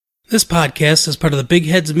This podcast is part of the Big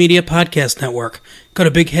Heads Media Podcast Network. Go to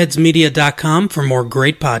bigheadsmedia.com for more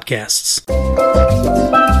great podcasts.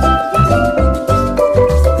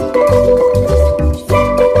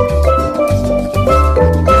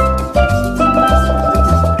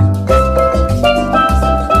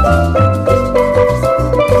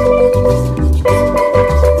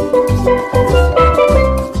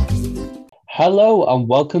 Hello and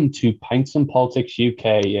welcome to Pints and Politics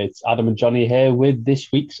UK. It's Adam and Johnny here with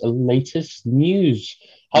this week's latest news.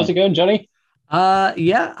 How's it going, Johnny?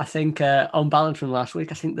 I think on balance from last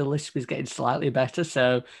week, I think the list is getting slightly better.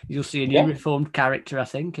 So you'll see a new reformed character, I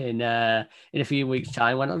think, in a few weeks'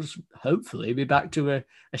 time when I'll hopefully be back to a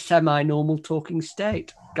semi-normal talking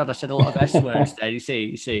state. God, I said a lot of S words there. You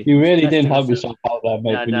see. You really didn't help yourself out there,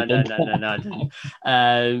 mate. No, I didn't.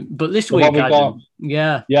 But this week, Adam,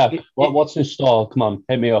 What's in store? Come on,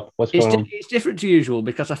 hit me up. What's going on? It's different to usual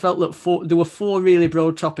because I felt that there were four really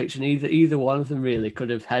broad topics, and either one of them really could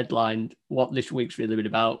have headlined what this week's really been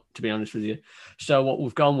about, to be honest with you. So what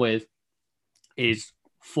we've gone with is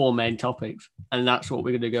four main topics, and that's what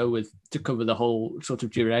we're going to go with to cover the whole sort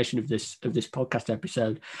of duration of this podcast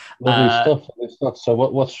episode. Lovely stuff. So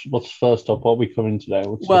what's first up? What are we covering today?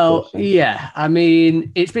 I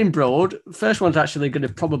mean, it's been broad. First one's actually going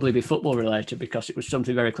to probably be football related because it was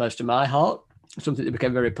something very close to my heart, something that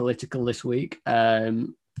became very political this week.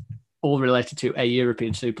 All related to a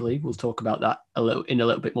European Super League. We'll talk about that in a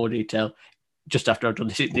little bit more detail just after I've done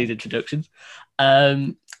these introductions.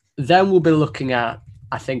 Then we'll be looking at,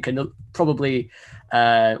 I think,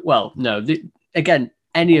 again,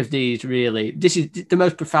 any of these really. This is the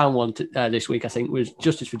most profound one this week, I think, was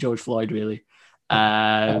justice for George Floyd, really.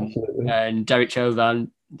 And Derek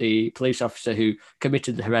Chauvin, the police officer who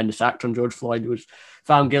committed the horrendous act on George Floyd, was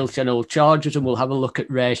found guilty on all charges, and we'll have a look at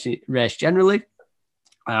race generally,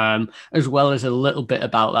 as well as a little bit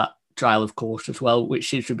about that trial, of course, as well, which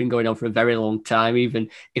seems to have been going on for a very long time, even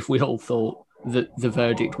if we all thought that the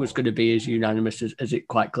verdict was going to be as unanimous as it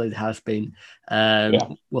quite clearly has been.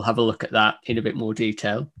 We'll have a look at that in a bit more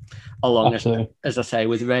detail, along as I say,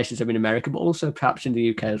 with racism in America, but also perhaps in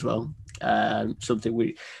the UK as well. Something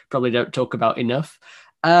we probably don't talk about enough.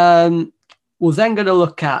 We're then going to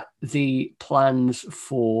look at the plans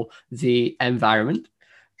for the environment.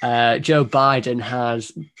 Joe Biden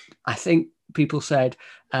has, I think people said,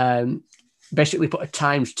 basically put a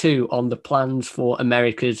 ×2 on the plans for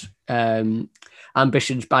America's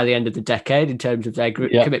ambitions by the end of the decade in terms of their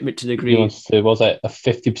commitment to the green. Was it a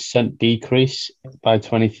 50% decrease by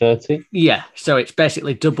 2030? Yeah, so it's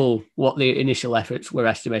basically double what the initial efforts were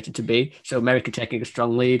estimated to be. So America taking a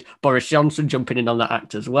strong lead, Boris Johnson jumping in on that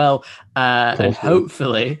act as well, and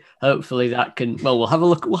hopefully that can. Well, we'll have a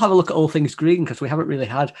look at all things green because we haven't really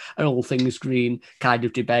had an all things green kind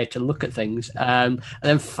of debate to look at things. And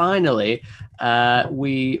then finally,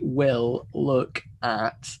 we will look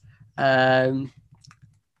at.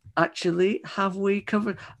 Actually, have we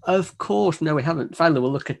covered? Of course, no, we haven't. Finally,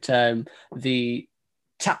 we'll look at the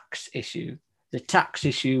tax issue. The tax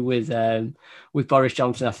issue with Boris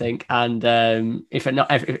Johnson, I think, and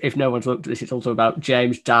if no one's looked at this, it's also about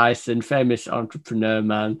James Dyson, famous entrepreneur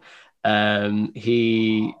man.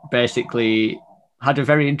 He basically had a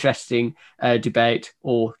very interesting debate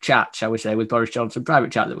or chat, shall we say, with Boris Johnson,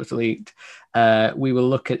 private chat that was leaked. We will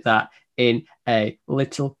look at that in a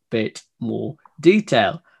little bit more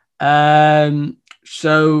detail. Fantastic.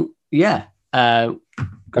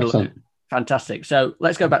 So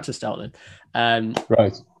let's go back to the start then.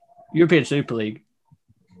 Right. European Super League,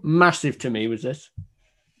 massive to me was this.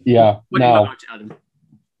 Yeah. What do you about it, Adam?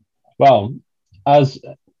 Well, as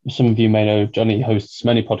some of you may know, Johnny hosts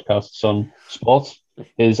many podcasts on sports,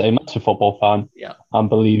 is a massive football fan, and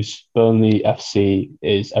believes Burnley FC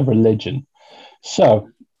is a religion.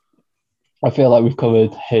 So I feel like we've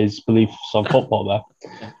covered his beliefs on football there.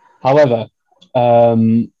 However,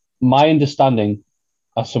 my understanding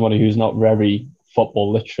as somebody who's not very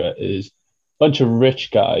football literate is a bunch of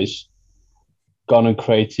rich guys gone and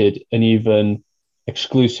created an even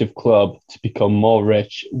exclusive club to become more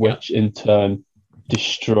rich, which in turn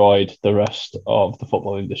destroyed the rest of the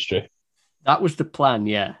football industry. That was the plan,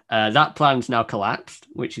 yeah. That plan's now collapsed,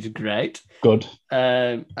 which is great. Good.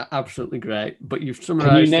 Absolutely great. But you've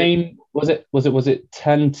summarised. Can you name? Was it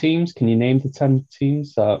 10 teams? Can you name the 10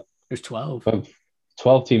 teams that? It was 12.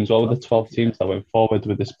 12 teams. What were the 12 teams that went forward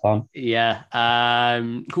with this plan? Yeah.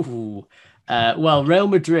 Well, Real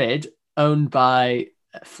Madrid, owned by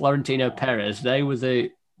Florentino Perez, they were the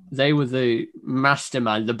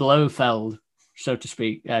mastermind, the Blofeld, so to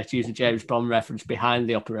speak, to use a James Bond reference, behind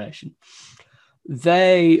the operation.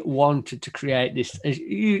 they wanted to create this.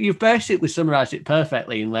 You've basically summarized it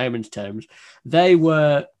perfectly in layman's terms. They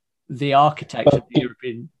were the architects of the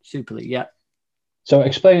European Super League. Yeah. So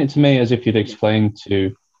explain it to me as if you'd explain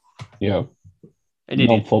to,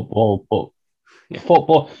 non-football, but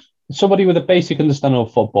football, somebody with a basic understanding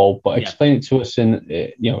of football, but explain it to us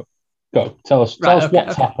in, go, tell us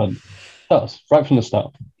what's happened. Tell us right from the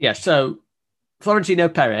start. Yeah, so Florentino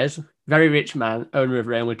Perez, very rich man, owner of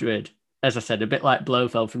Real Madrid. As I said, a bit like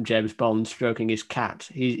Blofeld from James Bond stroking his cat.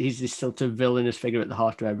 He's this sort of villainous figure at the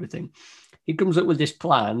heart of everything. He comes up with this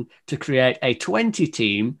plan to create a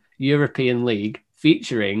 20-team European league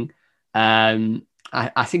featuring,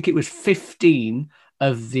 I think it was 15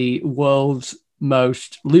 of the world's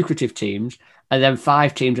most lucrative teams, and then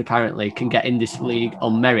 5 teams apparently can get in this league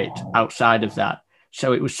on merit outside of that.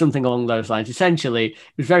 So it was something along those lines. Essentially,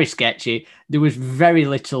 it was very sketchy. There was very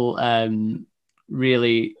little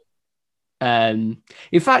really... in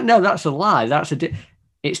fact, no, that's a lie.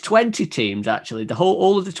 It's 20 teams, actually.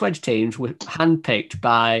 All of the 20 teams were handpicked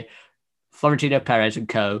by Florentino Perez and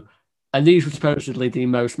co. And these were supposedly the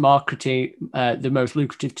most lucrative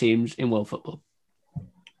teams in world football.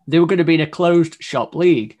 They were going to be in a closed shop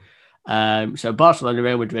league. So Barcelona,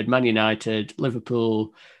 Real Madrid, Man United,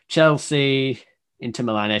 Liverpool, Chelsea, Inter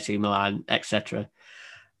Milan, AC Milan, etc.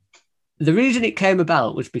 The reason it came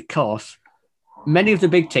about was because many of the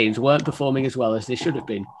big teams weren't performing as well as they should have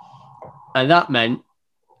been. And that meant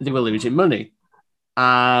they were losing money.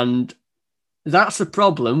 And that's the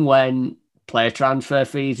problem when player transfer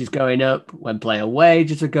fees is going up, when player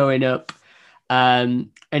wages are going up. And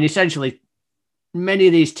essentially, many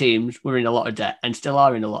of these teams were in a lot of debt and still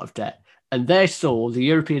are in a lot of debt. And they saw the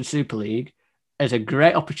European Super League as a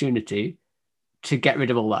great opportunity to get rid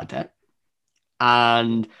of all that debt.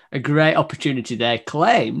 And a great opportunity they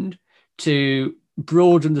claimed to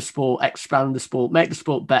broaden the sport, expand the sport, make the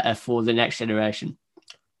sport better for the next generation.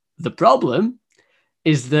 The problem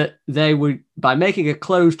is that they were, by making a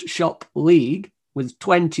closed shop league with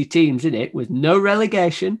 20 teams in it, with no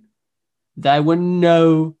relegation, there were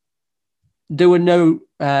no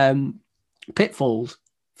pitfalls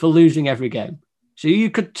for losing every game. So you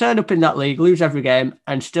could turn up in that league, lose every game,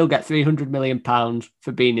 and still get £300 million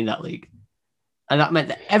for being in that league. And that meant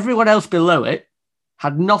that everyone else below it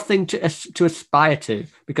had nothing to aspire to,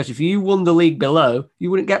 because if you won the league below, you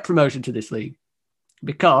wouldn't get promotion to this league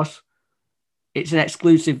because it's an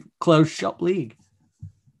exclusive closed shop league.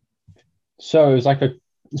 So it was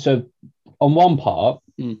on one part,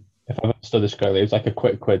 if I've understood this correctly, it was like a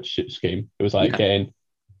quick quid scheme. It was like getting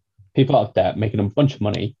people out of debt, making them a bunch of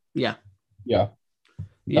money. Yeah. That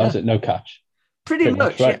was it, no catch. Pretty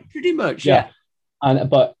much, right? Pretty much.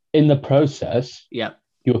 But in the process, you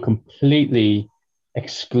were completely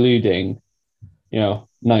excluding,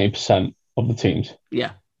 90% of the teams.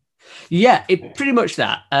 It pretty much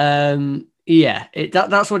that.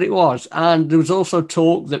 That's what it was. And there was also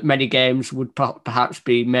talk that many games would perhaps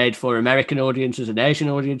be made for American audiences and Asian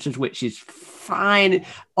audiences, which is fine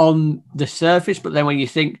on the surface. But then when you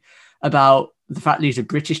think about the fact these are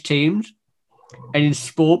British teams, and in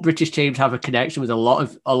sport, British teams have a connection with a lot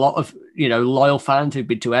of loyal fans who've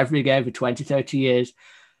been to every game for 20, 30 years.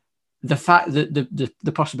 The fact that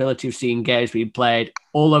the possibility of seeing games being played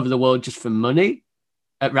all over the world just for money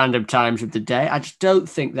at random times of the day, I just don't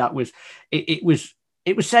think that was it was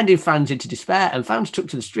sending fans into despair, and fans took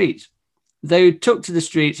to the streets. They took to the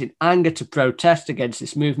streets in anger to protest against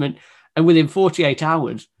this movement, and within 48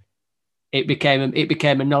 hours, it became a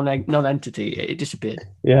non-entity. It disappeared.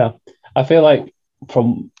 Yeah, I feel like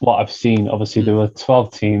from what I've seen, obviously there were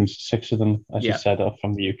 12 teams, 6 of them, as you said, are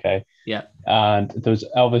from the UK. Yeah, and there was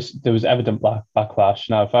evident backlash.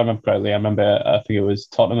 Now, if I remember correctly, I think it was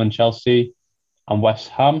Tottenham and Chelsea and West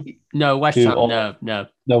Ham. No, West Ham. No.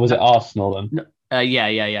 Was it Arsenal then? No.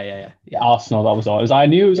 Yeah. Arsenal. That was all. I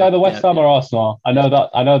knew it was either West Ham or Arsenal. I know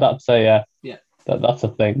that's a that's a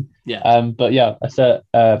thing. Yeah. But yeah, I said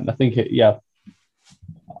I think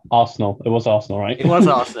Arsenal. It was Arsenal, right? It was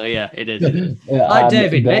Arsenal. Yeah, it is.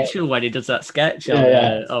 David Mitchell when he does that sketch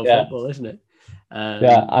on football, isn't it? And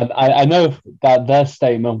I know that their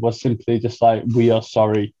statement was simply just like, "We are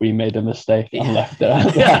sorry, we made a mistake and left it."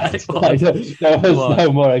 There was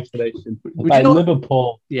no more explanation.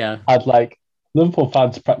 Liverpool had Liverpool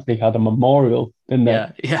fans practically had a memorial, didn't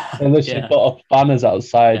they? They literally put up banners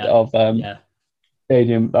outside of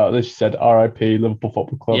stadium that literally said "R.I.P. Liverpool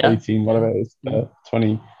Football Club 18, whatever it is,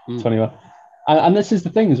 2021." And this is the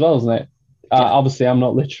thing as well, isn't it? Obviously, I'm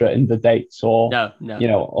not literate in the dates or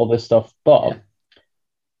all this stuff, but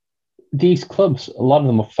these clubs, a lot of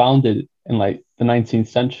them were founded in the 19th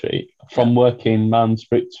century from working man's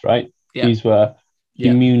roots, right? These were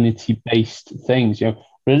community-based things.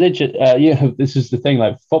 Religion. This is the thing.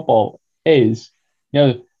 Like football is.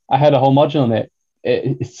 I had a whole module on it.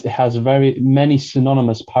 It has very many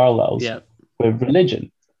synonymous parallels with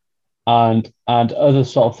religion, and other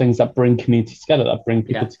sort of things that bring communities together, that bring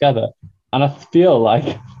people together. And I feel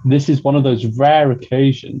like this is one of those rare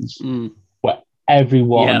occasions where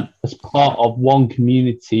everyone, as part of one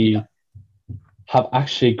community, have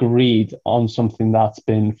actually agreed on something that's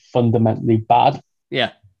been fundamentally bad.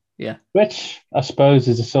 Yeah. Which I suppose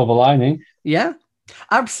is a silver lining. Yeah,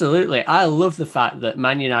 absolutely. I love the fact that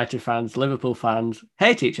Man United fans, Liverpool fans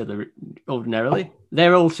hate each other ordinarily.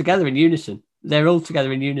 They're all together in unison.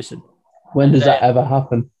 When does that ever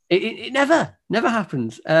happen? It never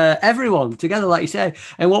happens. Everyone together, like you say.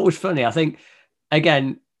 And what was funny, I think,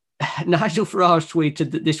 again, Nigel Farage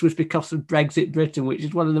tweeted that this was because of Brexit Britain, which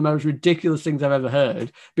is one of the most ridiculous things I've ever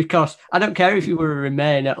heard. Because I don't care if you were a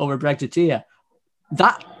Remainer or a Brexiteer,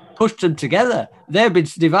 that pushed them together. They've been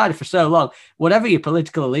divided for so long. Whatever your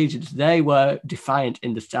political allegiance, they were defiant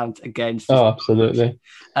in the stance against. Oh, absolutely.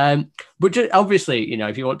 But obviously,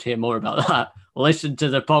 if you want to hear more about that, listen to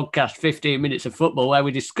the podcast 15 Minutes of Football, where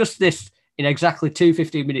we discuss this in exactly 2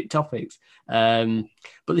 15-minute topics. But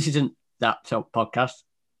this isn't that podcast.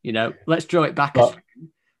 Let's draw it back.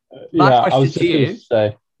 My question to you.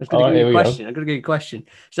 I'm going to give you a question.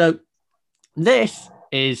 So this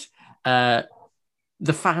is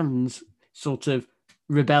the fans sort of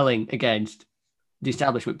rebelling against the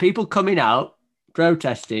establishment. People coming out,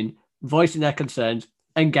 protesting, voicing their concerns,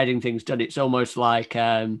 and getting things done. It's almost like,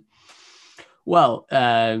 I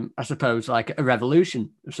suppose like a revolution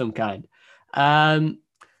of some kind.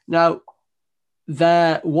 Now,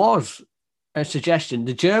 there was a suggestion.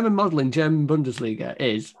 The German model in German Bundesliga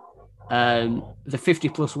is the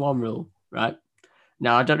 50+1 rule, right?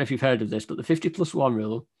 Now, I don't know if you've heard of this, but the 50+1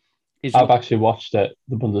 rule is... I've actually watched it,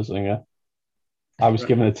 the Bundesliga. I was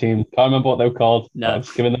given a team. Can't remember what they were called. No. I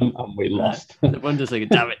was giving them and we lost. The Bundesliga,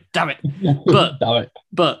 damn it.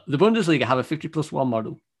 But the Bundesliga have a 50+1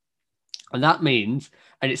 model. And that means,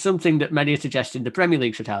 and it's something that many are suggesting the Premier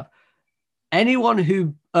League should have, anyone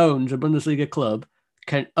who owns a Bundesliga club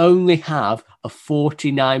can only have a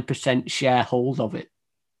 49% sharehold of it.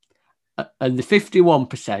 And the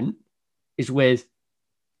 51% is with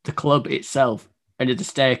the club itself and the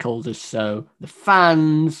stakeholders. So the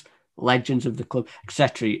fans, legends of the club,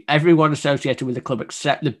 etc. Everyone associated with the club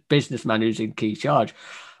except the businessman who's in key charge.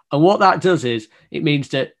 And what that does is it means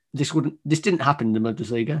that this didn't happen in the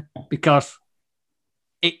Bundesliga because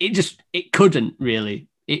it couldn't really.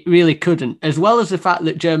 It really couldn't. As well as the fact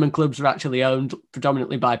that German clubs are actually owned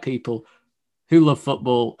predominantly by people who love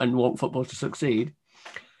football and want football to succeed,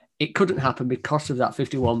 it couldn't happen because of that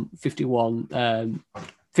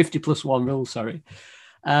 50+1 rule. Sorry.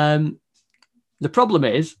 The problem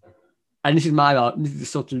is, and this is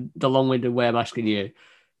sort of the long-winded way I'm asking you,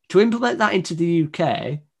 to implement that into the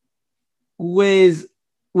UK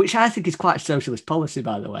which I think is quite a socialist policy,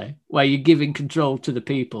 by the way, where you're giving control to the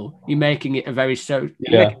people, you're making it very socialist.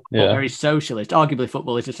 Arguably,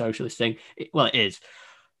 football is a socialist thing. It is,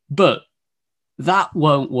 but that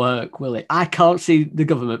won't work, will it? I can't see the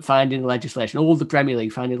government finding legislation, or the Premier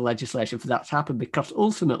League finding legislation for that to happen, because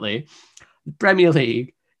ultimately, the Premier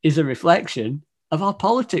League is a reflection of our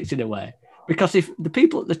politics in a way. Because if the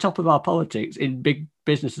people at the top of our politics in big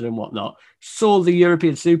businesses and whatnot saw the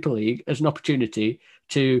European Super League as an opportunity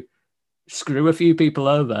to screw a lot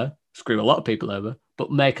of people over,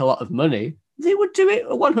 but make a lot of money, they would do it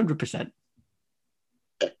 100%.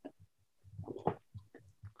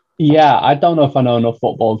 Yeah, I don't know if I know enough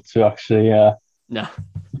football to actually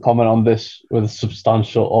comment on this with a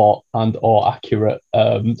substantial or accurate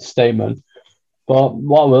statement. But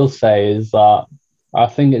what I will say is that I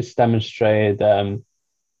think it's demonstrated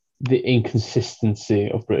the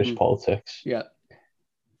inconsistency of British politics. Yeah.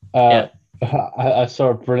 I saw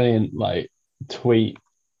a brilliant tweet.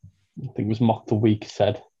 I think it was Mock the Week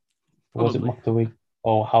said. Was it Mock the Week?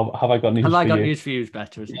 Oh, have I got news? Have I got you? News for you? Is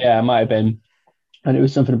better, isn't it? Yeah, it might have been. And it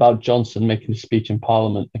was something about Johnson making a speech in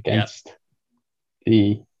Parliament against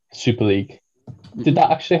the Super League. Did that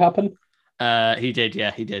actually happen? He did. Yeah,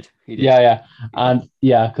 he did. Yeah. And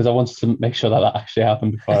because I wanted to make sure that actually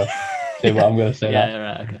happened before I say what I'm going to say.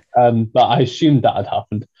 Right, okay. But I assumed that had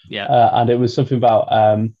happened. Yeah. And it was something about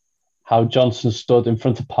how Johnson stood in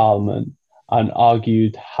front of Parliament and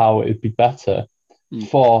argued how it would be better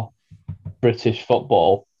for British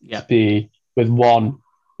football to be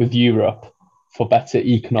with Europe for better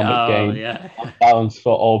economic gain and balance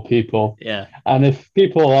for all people. Yeah. And if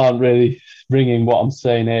people aren't really ringing what I'm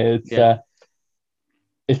saying here,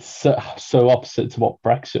 it's so opposite to what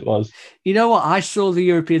Brexit was. You know what? I saw the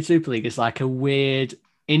European Super League as like a weird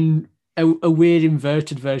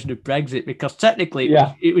inverted version of Brexit, because technically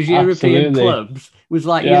it was European clubs. It was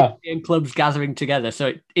like European clubs gathering together. So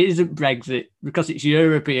it isn't Brexit because it's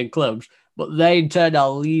European clubs, but they in turn are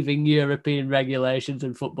leaving European regulations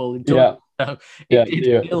and football in Dublin. So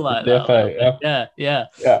it feel like that. FA, yeah.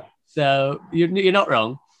 So you're not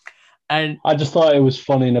wrong. And I just thought it was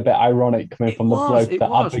funny and a bit ironic coming from the bloke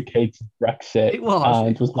that advocated Brexit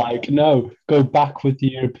and was like, no, go back with the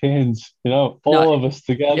Europeans, all of us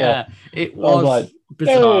together. Yeah, it was like,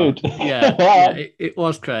 bizarre. Dude. Yeah, it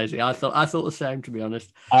was crazy. I thought the same, to be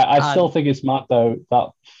honest. I still think it's mad, though, that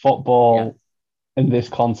football in this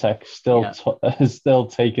context has still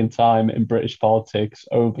taken time in British politics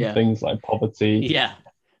over things like poverty. Yeah.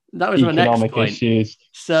 That was my next point. Issues,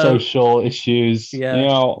 social issues.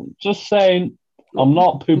 Just saying, I'm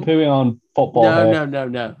not poo-pooing on football.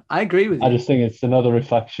 No. I agree with you. I just think it's another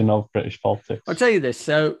reflection of British politics. I'll tell you this.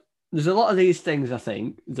 So there's a lot of these things, I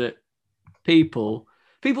think, that people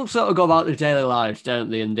sort of go about their daily lives, don't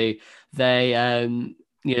they? And they a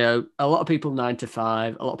lot of people 9 to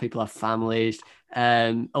 5, a lot of people have families.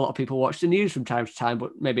 A lot of people watch the news from time to time,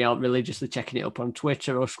 but maybe aren't religiously checking it up on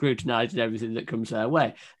Twitter or scrutinizing everything that comes their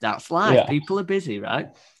way. That's life. Yeah. People are busy,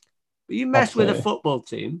 right? But you mess with a football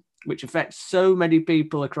team, which affects so many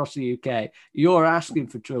people across the UK, you're asking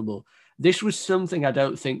for trouble. This was something I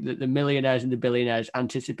don't think that the millionaires and the billionaires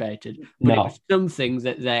anticipated, but it was something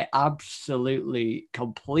that they absolutely,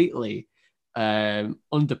 completely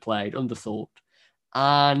underplayed, underthought.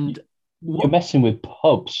 And you're messing with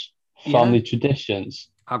pubs. Family traditions,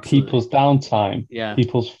 people's downtime,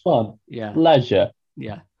 people's fun, leisure,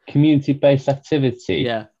 community-based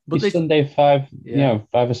activity. But Sunday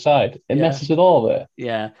five-a-side. It messes with all of it.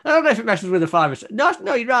 Yeah, I don't know if it messes with the five-a-side.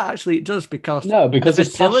 No, you're right. Actually, it does because the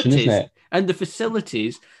facilities, isn't it? And the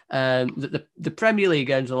facilities that the Premier League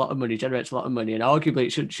earns a lot of money, generates a lot of money, and arguably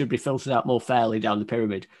it should be filtered out more fairly down the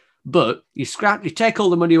pyramid. But you take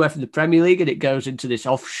all the money away from the Premier League and it goes into this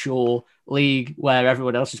offshore league where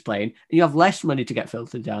everyone else is playing, and you have less money to get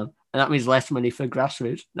filtered down. And that means less money for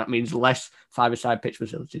grassroots. That means less five-a-side pitch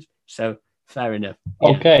facilities. So fair enough.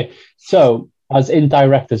 Okay. So as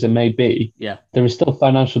indirect as it may be, there is still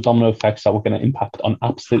financial domino effects that we're going to impact on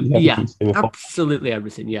absolutely everything. Absolutely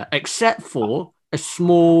everything, except for a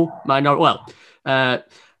small minority. Well,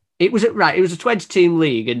 it was a 20-team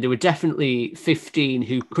league, and there were definitely 15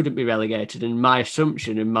 who couldn't be relegated. And my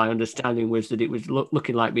assumption and my understanding was that it was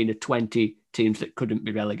looking like being a 20 teams that couldn't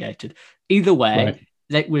be relegated. Either way,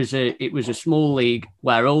 it was a small league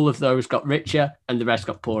where all of those got richer and the rest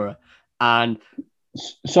got poorer. And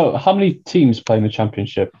so, how many teams play in the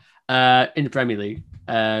Championship? In the Premier League,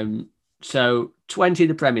 so 20 in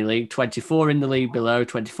the Premier League, 24 in the league below,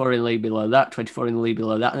 24 in the league below that, 24 in the league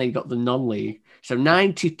below that, and then you got the non-league. So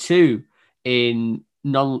 92 that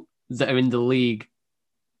are in the league.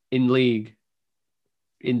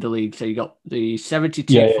 So you got the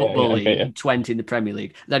 72 football league and 20 in the Premier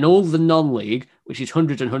League. Then all the non-league, which is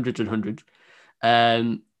hundreds and hundreds and hundreds.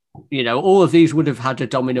 All of these would have had a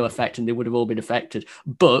domino effect, and they would have all been affected.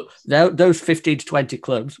 But those 15 to 20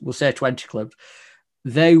 clubs, we'll say 20 clubs,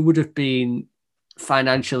 they would have been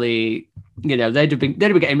financially, they'd have been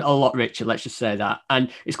getting a lot richer. Let's just say that. And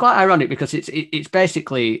it's quite ironic because it's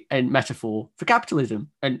basically a metaphor for capitalism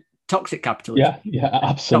and toxic capitalism. Yeah,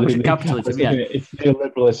 absolutely. Toxic capitalism. It's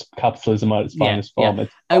neoliberalist capitalism at its finest form.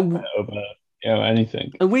 It's over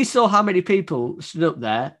anything. And we saw how many people stood up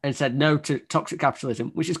there and said no to toxic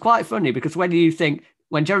capitalism, which is quite funny because when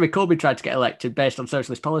Jeremy Corbyn tried to get elected based on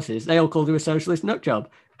socialist policies, they all called him a socialist nutjob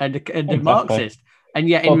and a Marxist. And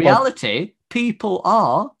yet, in reality, people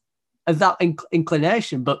are of that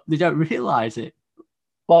inclination, but they don't realise it.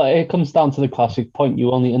 Well, it comes down to the classic point.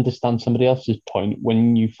 You only understand somebody else's point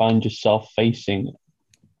when you find yourself facing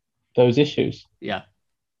those issues. Yeah,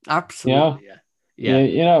 absolutely.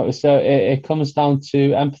 So it comes down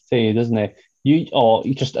to empathy, doesn't it? Or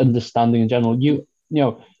just understanding in general.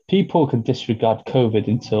 People can disregard COVID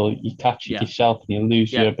until you catch it yourself and you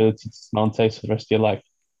lose your ability to smell and taste for the rest of your life.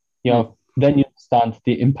 Then you understand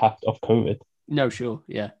the impact of COVID. No, sure,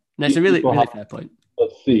 yeah. That's a really fair point.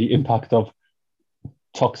 The impact of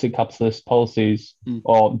toxic capitalist policies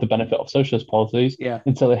or the benefit of socialist policies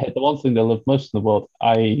until they hit the one thing they love most in the world,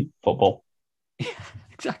 i.e. football.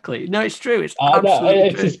 Exactly. No, it's true. It's absolutely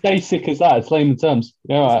it's as basic as that. It's layman terms.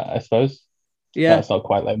 I suppose. Yeah, it's not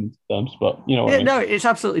quite layman terms, but what I mean. No, it's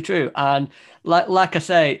absolutely true. And like I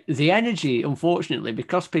say, the energy, unfortunately,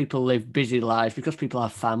 because people live busy lives, because people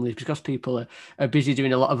have families, because people are busy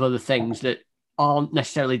doing a lot of other things that aren't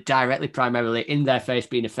necessarily directly, primarily in their face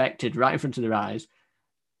being affected right in front of their eyes,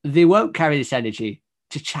 they won't carry this energy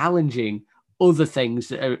to challenging other things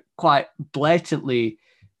that are quite blatantly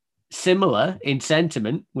similar in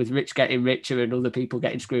sentiment, with rich getting richer and other people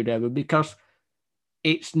getting screwed over, because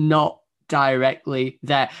it's not directly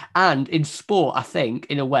there. And in sport, I think,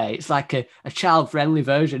 in a way, it's like a child-friendly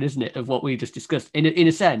version, isn't it, of what we just discussed, in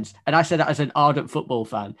a sense. And I say that as an ardent football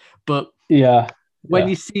fan, but when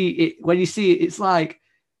you see it, it's like,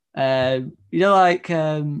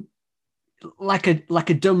 like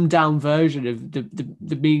a dumbed down version of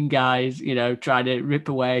the mean guys, trying to rip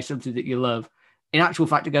away something that you love. In actual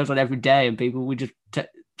fact, it goes on every day, and people would just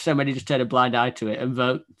so many just turn a blind eye to it and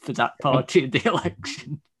vote for that party in the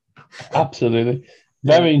election. Absolutely,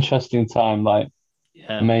 very interesting time.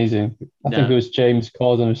 Amazing. I think it was James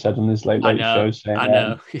Corden who said on his late show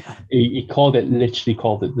saying, he literally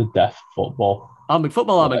called it the death football.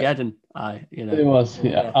 Football Armageddon. It was,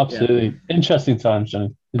 absolutely. Yeah. Interesting times,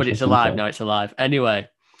 Johnny. But it's alive now. It's alive. Anyway,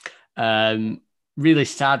 really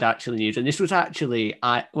sad actually news. And this was actually,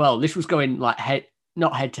 this was going not head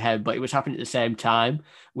to head, but it was happening at the same time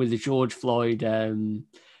with the George Floyd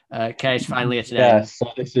case finally at an end.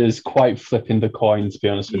 So this is quite flipping the coin, to be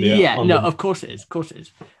honest with you. Yeah, of course it is. Of course it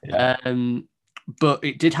is. Yeah. But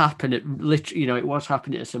it did happen at literally, it was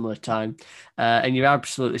happening at a similar time. And you're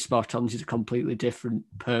absolutely spot on. This is a completely different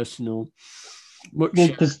personal.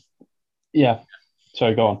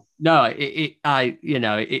 Sorry, go on. No,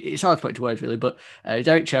 it's hard to put into words really, but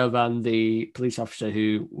Derek Chauvin, the police officer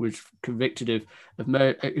who was convicted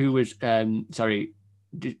who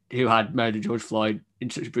had murdered George Floyd in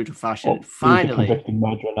such a brutal fashion, finally convicted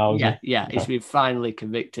murderer now. He's been finally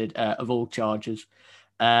convicted of all charges,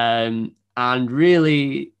 and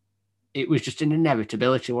really, it was just an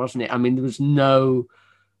inevitability, wasn't it? I mean, there was no.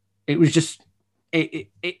 It was just the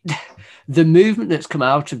movement that's come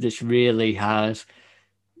out of this really has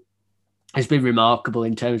been remarkable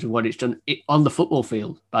in terms of what it's done on the football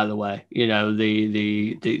field, by the way.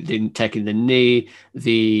 The taking the knee,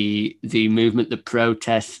 the movement, the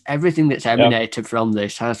protests, everything that's emanated from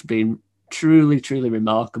this has been truly, truly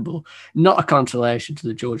remarkable. Not a consolation to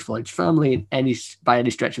the George Floyd family by any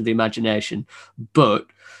stretch of the imagination, but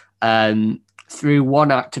through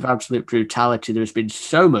one act of absolute brutality, there has been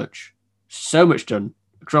so much done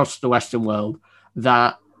across the Western world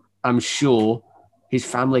that I'm sure his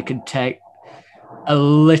family can take a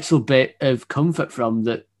little bit of comfort from,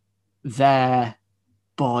 that their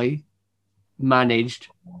boy managed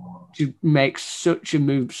to make such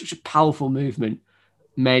a powerful movement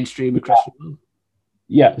mainstream across the world.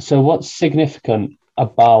 Yeah. So what's significant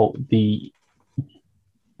about the,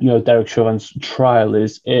 Derek Chauvin's trial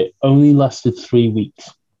is it only lasted 3 weeks,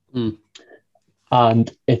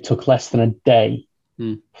 and it took less than a day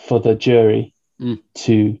for the jury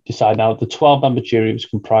to decide. Now, the 12-member jury was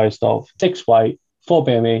comprised of 6 white, 4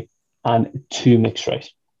 BME, and 2 mixed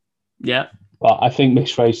race. Yeah. Well, I think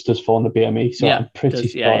mixed race does fall in the BME, so I'm pretty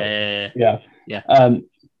sure. Yeah.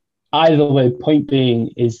 Either way, point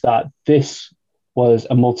being is that this was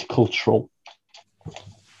a multicultural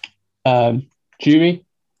jury,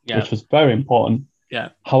 which was very important. Yeah.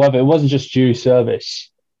 However, it wasn't just jury service.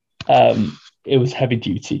 It was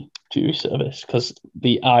heavy-duty jury service because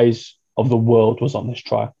the eyes of the world was on this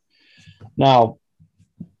trial. Now,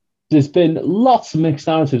 there's been lots of mixed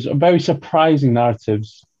narratives, very surprising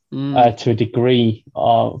narratives to a degree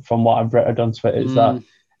from what I've read on Twitter, is that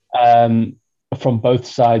from both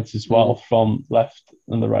sides as well, from left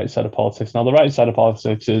and the right side of politics. Now, the right side of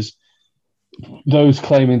politics is those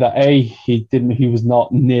claiming that he was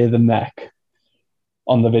not near the neck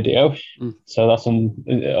on the video. So that's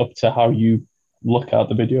up to how you look at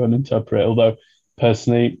the video and interpret it. Although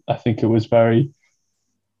personally, I think it was very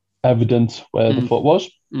evident where the foot was,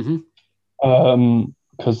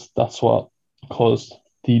 because that's what caused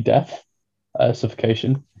the death,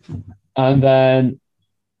 suffocation. And then,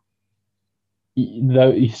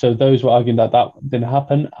 so those were arguing that didn't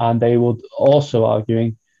happen, and they were also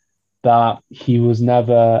arguing that he was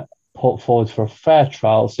never put forward for a fair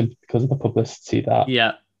trial simply because of the publicity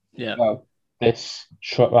that this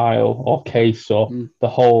trial or case or the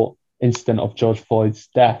whole incident of George Floyd's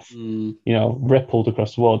death, rippled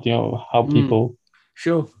across the world. How people,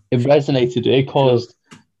 it resonated. It caused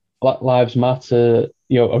Black Lives Matter,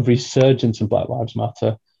 a resurgence in Black Lives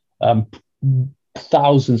Matter,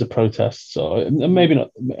 thousands of protests, or maybe not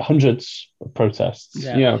hundreds of protests.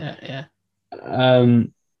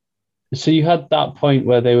 So you had that point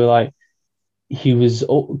where they were like,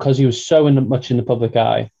 because he was so much in the public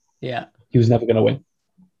eye, he was never going to win.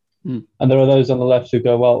 And there are those on the left who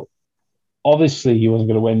go, well, obviously he wasn't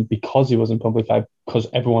going to win because he was in public eye, because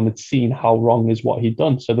everyone had seen how wrong is what he'd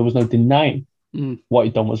done. So there was no denying what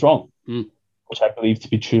he'd done was wrong, which I believe to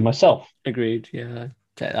be true myself. Agreed. Yeah,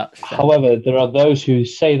 take that. However, there are those who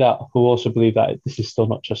say that who also believe that this is still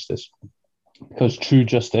not justice, because true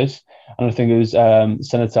justice, and I think it was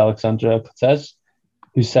Senator Alexandria Cortez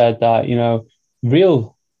who said that, you know,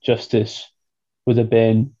 real justice would have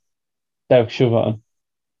been Derek Chauvin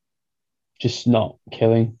just not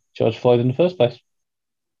killing George Floyd in the first place.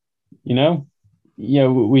 You know,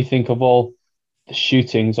 we think of all the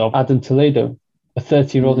shootings of Adam Toledo, a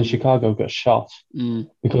 30-year-old in Chicago got shot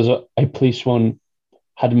because a policewoman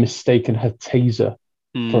had mistaken her taser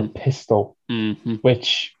for a pistol,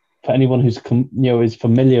 which for anyone who's is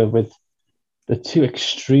familiar with the two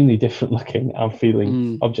extremely different looking and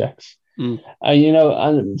feeling objects, and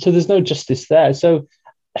so there's no justice there. So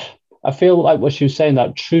I feel like what she was saying,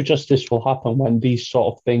 that true justice will happen when these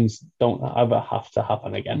sort of things don't ever have to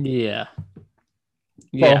happen again. Yeah.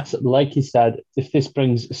 But like you said, if this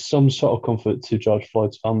brings some sort of comfort to George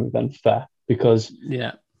Floyd's family, then fair, because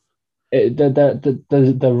the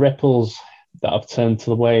ripples that have turned to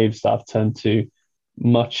the waves, that have turned to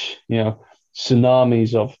much,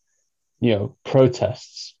 tsunamis of,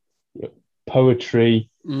 protests, poetry,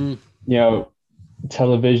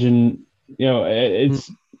 television,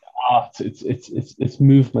 it's art, it's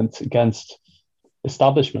movement against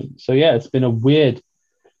establishment. So yeah, it's been a weird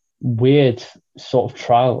sort of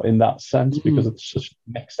trial in that sense because it's such a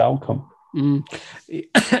mixed outcome.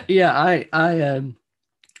 Yeah,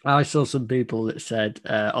 I saw some people that said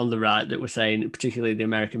on the right that were saying, particularly the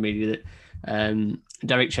American media, that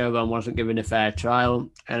Derek Chauvin wasn't given a fair trial,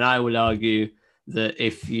 and I would argue that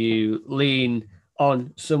if you lean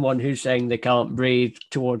on someone who's saying they can't breathe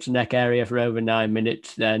towards the neck area for over 9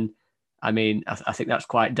 minutes, then I mean, I think that's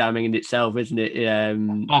quite damning in itself, isn't it?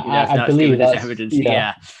 I believe that's evidence.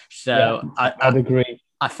 Yeah. So I'd agree.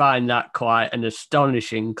 I find that quite an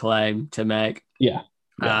astonishing claim to make. Yeah.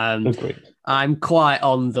 And agreed. I'm quite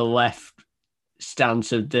on the left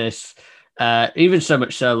stance of this. Even so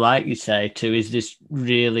much so, like you say, too, is this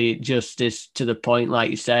really justice to the point,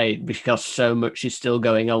 like you say, because so much is still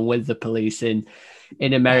going on with the police in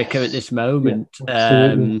America at this moment.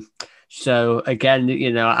 Yeah, so again,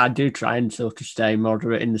 I do try and sort of stay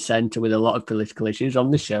moderate in the centre with a lot of political issues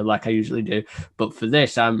on this show, like I usually do. But for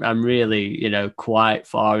this, I'm really, quite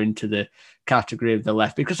far into the category of the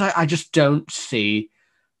left, because I just don't see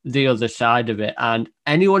the other side of it. And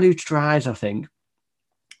anyone who tries, I think,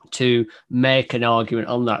 to make an argument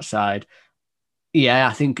on that side,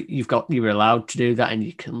 I think you're allowed to do that and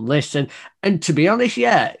you can listen. And to be honest,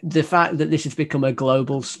 the fact that this has become a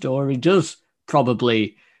global story does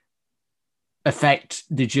probably affect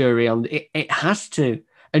the jury on it. It has to.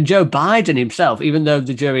 And Joe Biden himself, even though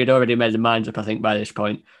the jury had already made their minds up, I think by this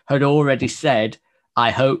point, had already said,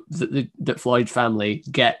 I hope that Floyd's family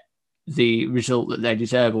get the result that they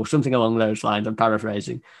deserve, or something along those lines. I'm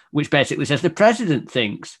paraphrasing, which basically says the president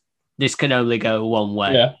thinks this can only go one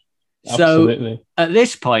way. Yeah, absolutely. So at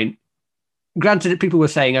this point, granted that people were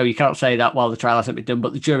saying, oh, you can't say that while the trial hasn't been done,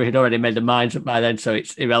 but the jury had already made their minds up by then, so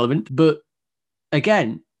it's irrelevant. But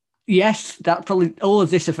again, yes, that probably, all of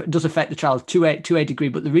this does affect the trial to a degree,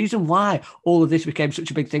 but the reason why all of this became such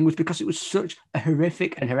a big thing was because it was such a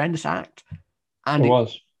horrific and horrendous act. And it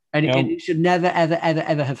was. And it should never, ever, ever,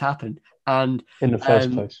 ever have happened. And in the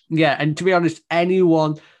first place. Yeah, and to be honest,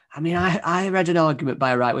 anyone, I mean, I read an argument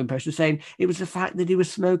by a right-wing person saying it was the fact that he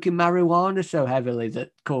was smoking marijuana so heavily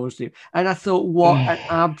that caused him. And I thought, what an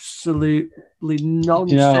absolutely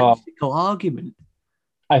nonsensical argument.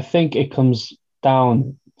 I think it comes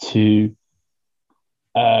down to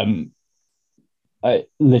literally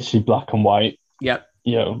black and white. Yep.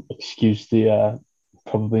 Excuse the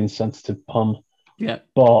probably insensitive pun. Yeah.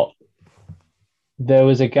 But there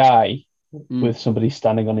was a guy with somebody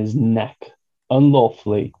standing on his neck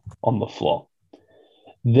unlawfully on the floor.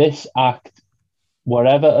 This act,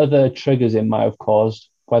 whatever other triggers it might have caused,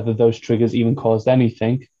 whether those triggers even caused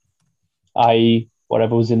anything, i.e.,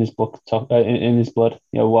 whatever was in his blood,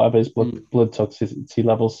 whatever his blood toxicity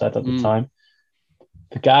level said at the time,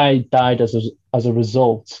 the guy died as a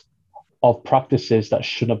result of practices that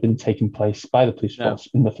shouldn't have been taking place by the police force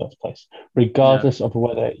in the first place, regardless of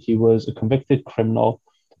whether he was a convicted criminal,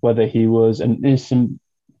 whether he was an innocent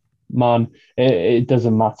man. It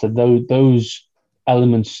doesn't matter. Those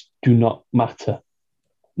elements do not matter.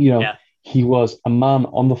 He was a man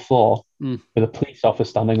on the floor with a police officer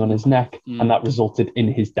standing on his neck, and that resulted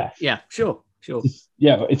in his death. Yeah, sure.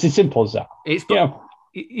 It's as simple as that.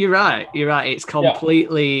 You're right. It's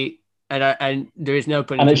completely... And there is no...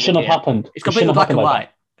 And it shouldn't have happened. It's completely black and white.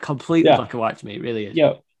 completely black and white to me. It really is.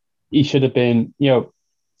 Yeah, he should have been.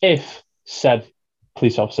 If said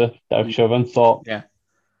police officer, Derek Chauvin, thought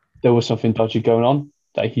there was something dodgy going on,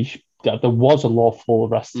 that there was a lawful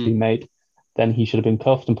arrest to be made, then he should have been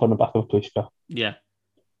cuffed and put in the back of a police car. Yeah.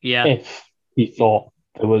 If he thought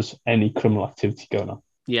there was any criminal activity going on.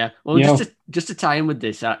 Yeah. Well, just to tie in with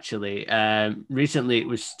this, actually, recently it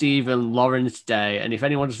was Stephen Lawrence Day. And if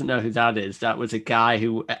anyone doesn't know who that is, that was a guy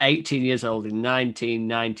who, at 18 years old in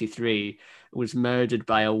 1993, was murdered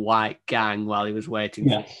by a white gang while he was waiting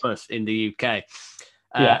for the bus in the UK.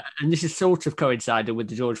 And this is sort of coincided with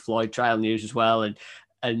the George Floyd trial news as well. And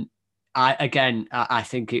I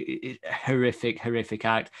think it's a horrific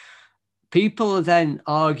act. People are then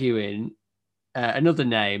arguing another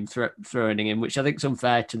name thrown in, which I think is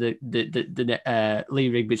unfair to the Lee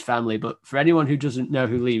Rigby's family. But for anyone who doesn't know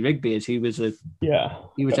who Lee Rigby is, he was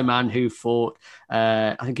a man who fought.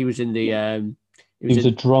 I think he was in the. He was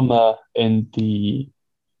a drummer in the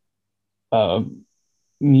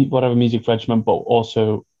whatever music regiment, but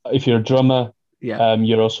also if you're a drummer,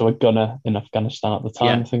 you're also a gunner in Afghanistan at the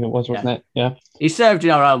time. I think it was, wasn't it? Yeah. He served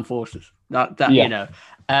in our armed forces.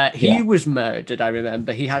 He was murdered. I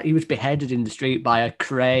remember he was beheaded in the street by a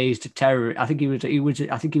crazed terrorist. I think he was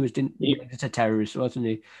a terrorist, wasn't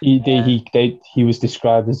he? He was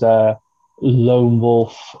described as a lone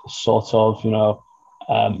wolf, sort of,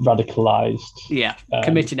 radicalized.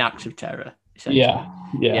 Committing acts of terror. Yeah.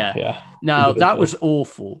 Now that was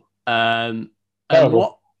awful. But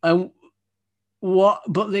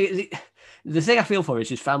the thing I feel for is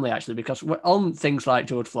his family, actually, because on things like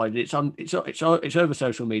George Floyd, it's over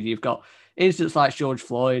social media. You've got incidents like George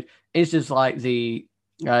Floyd, incidents like the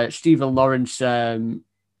Stephen Lawrence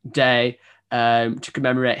Day to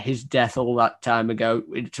commemorate his death all that time ago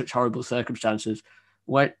in such horrible circumstances.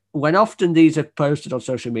 When often these are posted on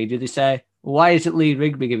social media, they say, "Why isn't Lee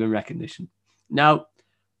Rigby given recognition?" Now,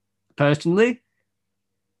 personally,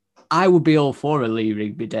 I would be all for a Lee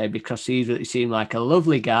Rigby Day because he seemed like a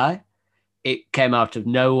lovely guy. It came out of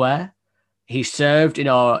nowhere. He served in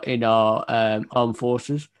our armed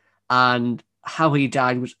forces, and how he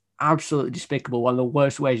died was absolutely despicable. One of the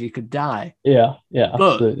worst ways you could die. Yeah,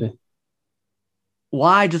 absolutely.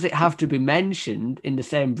 Why does it have to be mentioned in the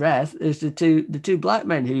same breath as the two black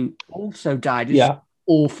men who also died in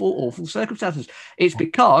awful circumstances? It's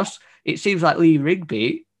because it seems like Lee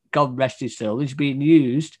Rigby, God rest his soul, is being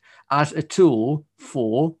used as a tool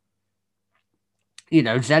for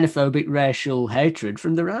xenophobic racial hatred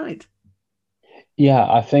from the right. Yeah,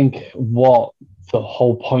 I think what the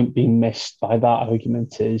whole point being missed by that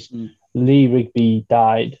argument is Lee Rigby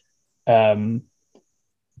died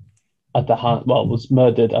was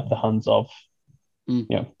murdered at the hands of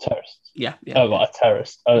terrorists. A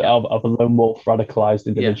terrorist, of a lone wolf radicalized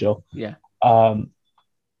individual.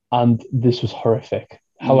 And this was horrific.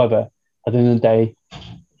 However, at the end of the day,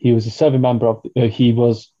 he was a serving member of. I think he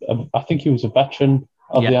was a veteran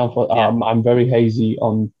of the armed forces. I'm very hazy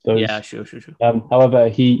on those. Yeah, sure. However,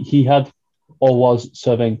 he had or was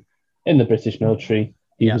serving in the British military.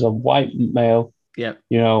 He was a white male.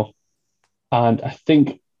 And I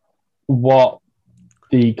think what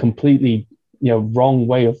the completely wrong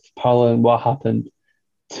way of paralleling what happened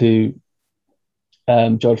to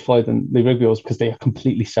George Floyd and Lee Rigby was because they are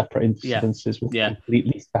completely separate instances with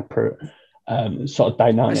completely separate sort of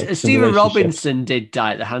dynamics. Stephen Robinson did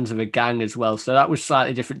die at the hands of a gang as well, so that was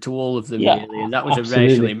slightly different to all of them, really, and that was a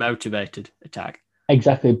racially motivated attack.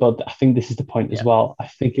 Exactly, but I think this is the point as well. I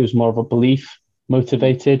think it was more of a belief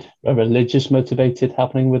motivated, a religious motivated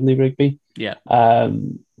happening with Lee Rigby.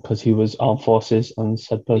 Because he was armed forces and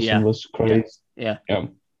said person was crazed.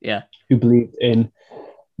 Who believed in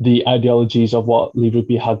the ideologies of what Lee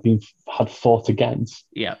Rigby had fought against.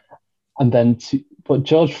 And then but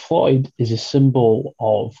George Floyd is a symbol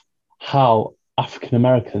of how African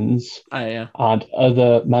Americans and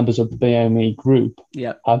other members of the BME group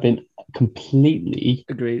have been completely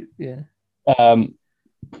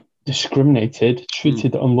discriminated,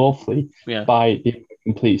 treated unlawfully by the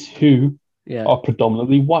American police, who are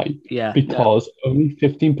predominantly white, because only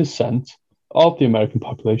 15% of the American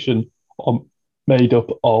population are made up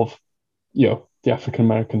of, the African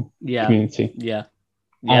American community.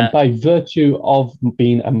 And by virtue of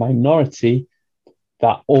being a minority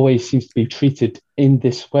that always seems to be treated in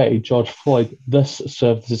this way, George Floyd thus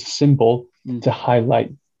served as a symbol to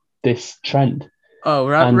highlight this trend. Oh,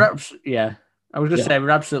 I was going to say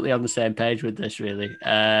we're absolutely on the same page with this. Really,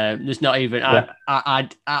 there's not even. I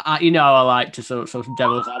I like to sort of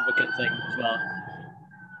devil's advocate thing as well.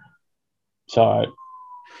 It's all right.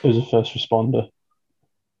 There's a first responder.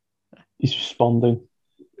 He's responding.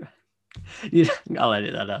 I'll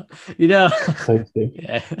edit that out. Yeah.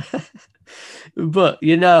 But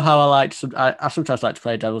you know how I sometimes like to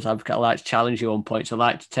play devil's advocate. I like to challenge you on points. I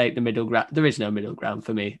like to take the middle ground. There is no middle ground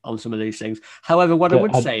for me on some of these things. However, what I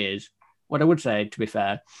would say, to be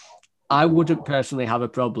fair, I wouldn't personally have a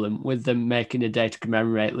problem with them making a day to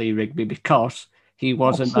commemorate Lee Rigby because he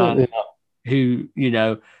was a man who,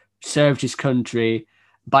 served his country.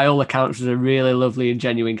 By all accounts, was a really lovely and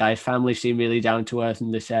genuine guy. His family seemed really down to earth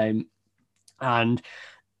and the same. And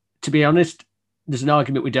to be honest, there's an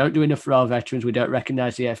argument we don't do enough for our veterans. We don't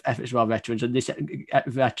recognise the efforts of our veterans. And this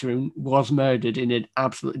veteran was murdered in an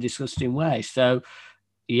absolutely disgusting way. So,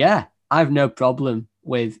 yeah, I have no problem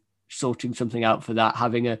with sorting something out for that,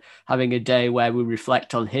 having a day where we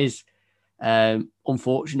reflect on his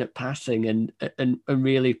unfortunate passing and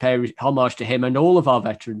really pay homage to him and all of our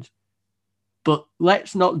veterans. But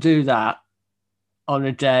let's not do that on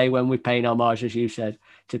a day when we're paying homage, as you said,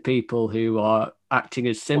 to people who are acting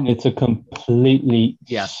as symbols. It's a completely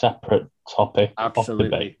separate topic.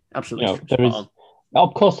 Absolutely.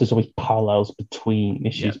 Of course, there's always parallels between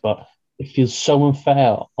issues, but it feels so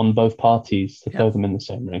unfair on both parties to throw them in the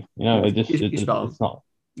same ring. It's not.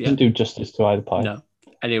 It doesn't do justice to either party. No.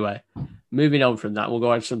 Anyway, moving on from that, we'll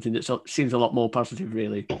go on to something that seems a lot more positive,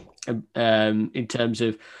 really, in terms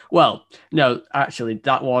of. Well, no, actually,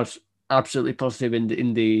 that was absolutely positive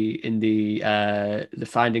in the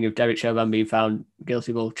finding of Derek Chauvin being found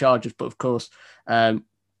guilty of all charges. But of course, the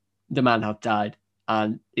man had died,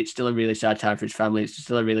 and it's still a really sad time for his family. It's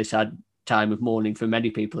still a really sad time of mourning for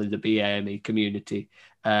many people in the BAME community,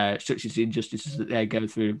 such as the injustices that they go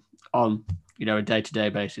through on a day-to-day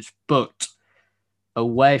basis. But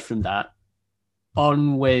away from that,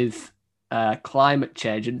 on with climate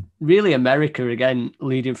change, and really America again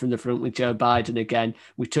leading from the front with Joe Biden again.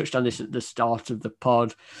 We touched on this at the start of the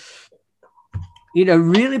pod.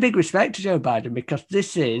 Really big respect to Joe Biden, because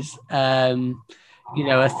this is a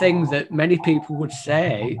thing that many people would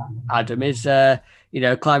say, Adam, is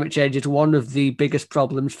climate change is one of the biggest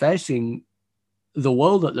problems facing the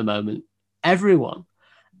world at the moment. Everyone.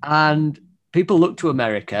 And people look to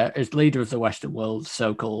America as leader of the Western world,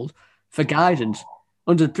 so-called, for guidance.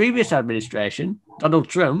 Under the previous administration, Donald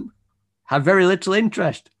Trump had very little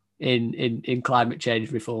interest in climate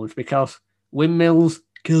change reforms because windmills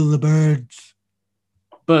kill the birds.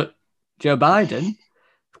 But Joe Biden,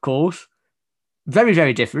 of course, very,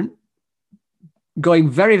 very different, going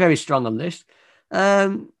very, very strong on this.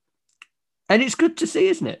 And it's good to see,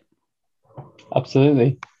 isn't it?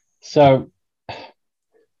 Absolutely. So,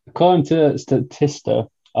 according to Statista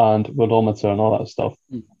and Worldometer and all that stuff,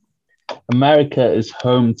 America is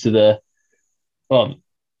home to the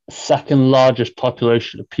second largest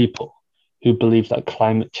population of people who believe that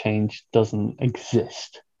climate change doesn't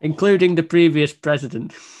exist. Including the previous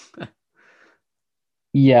president.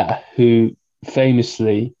 Who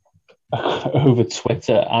famously, over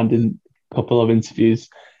Twitter and in a couple of interviews,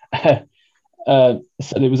 said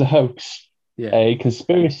it was a hoax, a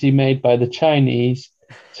conspiracy made by the Chinese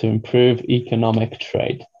to improve economic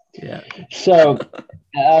trade. Yeah. So,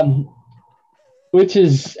 which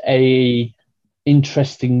is a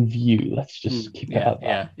interesting view. Let's just keep it at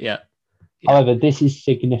that. Yeah. However, this is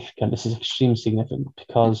significant. This is extremely significant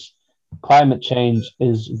because climate change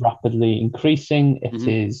is rapidly increasing. It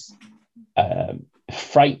is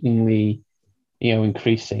frighteningly,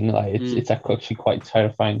 increasing. Like it's actually quite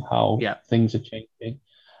terrifying how things are changing.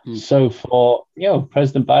 So for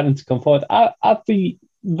President Biden to come forward at the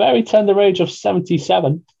very tender age of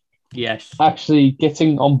 77, actually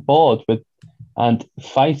getting on board with and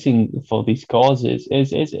fighting for these causes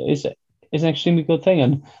is an extremely good thing.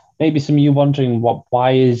 And maybe some of you wondering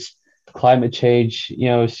why is climate change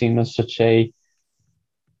seen as such a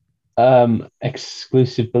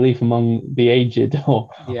exclusive belief among the aged or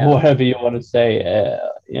whatever you want to say.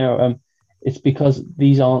 It's because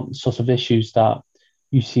these aren't sort of issues that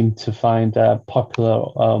you seem to find popular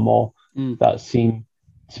or that seem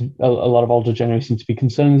to, a lot of older generations seem to be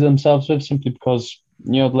concerning themselves with, simply because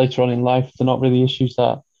later on in life they're not really issues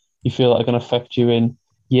that you feel are going to affect you in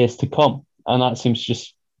years to come. And that seems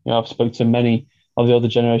just I've spoken to many of the older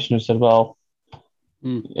generation who said, well,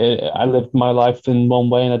 I lived my life in one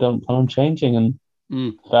way and I don't plan on changing, and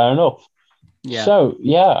fair enough. So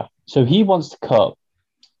he wants to cut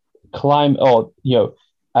what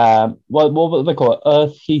they call it,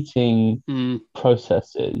 earth heating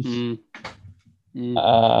processes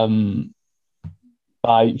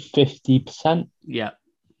by 50%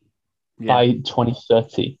 by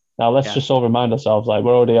 2030. Now let's just all remind ourselves, like,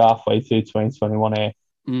 we're already halfway through 2021 here.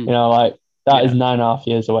 That is 9.5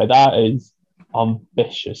 years away. That is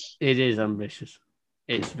ambitious. It is ambitious.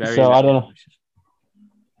 It's very. So very I don't know. ambitious.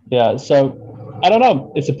 Yeah, so I don't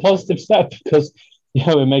know. It's a positive step because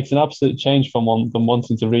it makes an absolute change from them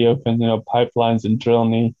wanting to reopen pipelines and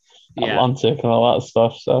drilling the Atlantic and all that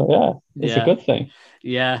stuff. So yeah, it's a good thing.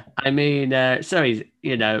 Yeah, I mean, so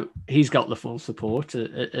he's got the full support,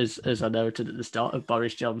 as I noted at the start, of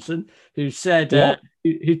Boris Johnson, who said,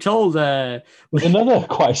 who told with another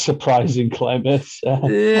quite surprising climate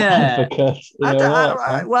advocate.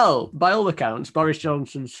 Well, by all accounts, Boris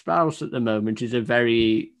Johnson's spouse at the moment is a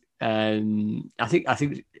very, I think,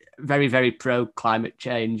 very, very pro climate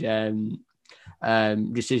change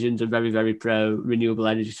decisions and very, very pro renewable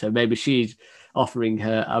energy. So maybe she's offering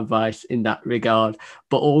her advice in that regard.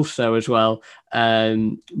 But also as well,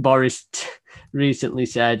 Boris recently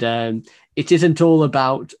said it isn't all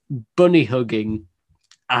about bunny hugging,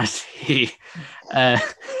 as he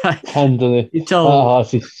tenderly. He told,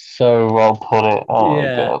 he so well put it. Oh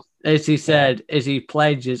God. As he said, as he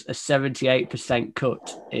pledges a 78%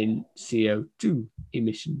 cut in CO2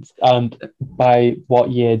 emissions. And by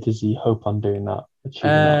what year does he hope on doing that?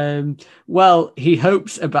 Well, he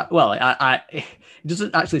hopes about. Well, he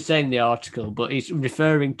doesn't actually say in the article, but he's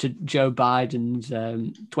referring to Joe Biden's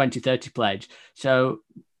 2030 pledge. So,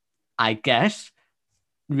 I guess,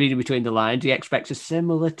 reading between the lines, he expects a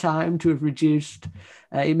similar time to have reduced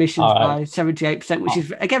emissions by 78%, which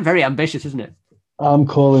is again very ambitious, isn't it? I'm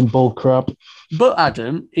calling bull crap. But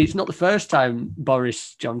Adam, it's not the first time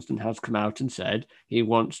Boris Johnson has come out and said he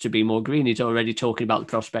wants to be more green. He's already talking about the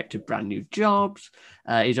prospect of brand new jobs.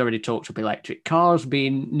 He's already talked up electric cars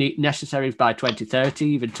being necessary by 2030.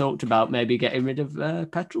 Even talked about maybe getting rid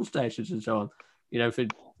of petrol stations and so on.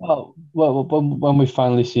 Well, when we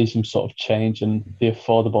finally see some sort of change in the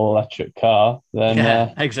affordable electric car,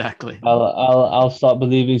 then exactly. I'll start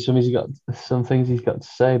believing some things he's got to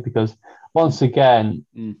say, because once again,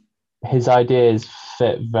 his ideas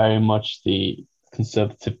fit very much the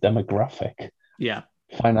conservative demographic. Yeah.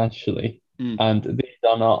 Financially. And these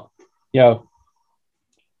are not,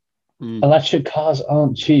 electric cars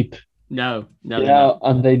aren't cheap. No,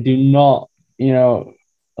 and they do not,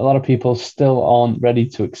 a lot of people still aren't ready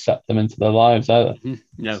to accept them into their lives either.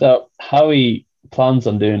 No. So how he plans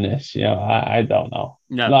on doing this, I don't know.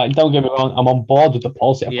 No. Like, don't get me wrong, I'm on board with the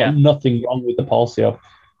policy. I've got nothing wrong with the policy of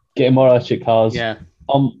getting more electric cars in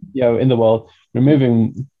the world,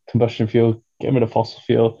 removing combustion fuel, getting rid of fossil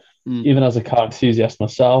fuel. Even as a car enthusiast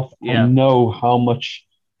myself, I know how much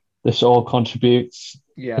this all contributes.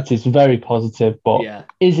 It is very positive, but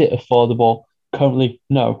is it affordable? Currently,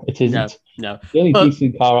 no, it isn't. No. The only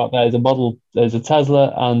decent car out there is a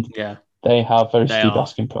Tesla, and they have very steep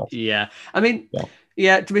asking price. Yeah. I mean,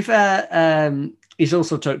 to be fair, he's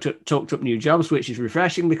also talked up new jobs, which is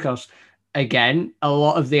refreshing because, again, a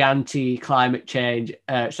lot of the anti-climate change,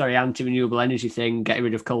 anti-renewable energy thing, getting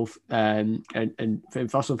rid of coal and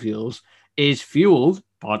fossil fuels, is fueled,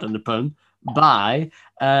 pardon the pun, by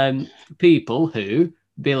people who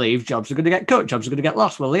believe jobs are going to get cut, jobs are going to get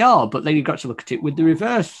lost. Well, they are, but then you've got to look at it with the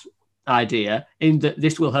reverse idea, in that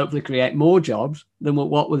this will hopefully create more jobs than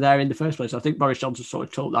what were there in the first place. I think Boris Johnson sort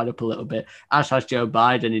of talked that up a little bit, as has Joe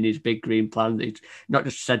Biden in his big green plan that he's not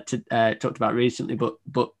just talked about recently,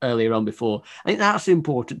 but earlier on before. I think that's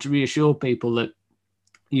important to reassure people that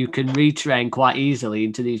you can retrain quite easily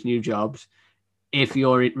into these new jobs if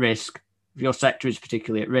you're at risk, if your sector is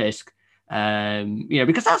particularly at risk,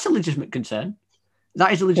 because that's a legitimate concern.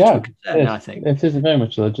 That is a legitimate concern, I think. It is very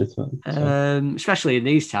much legitimate. Especially in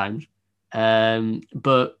these times.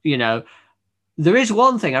 But, there is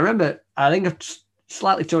one thing. I think I've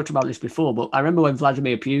slightly talked about this before, but I remember when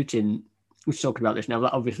Vladimir Putin was talking about this. Now,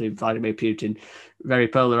 obviously, Vladimir Putin, very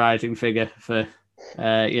polarizing figure for,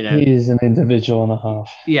 He is an individual and a half.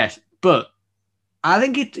 Yes, but I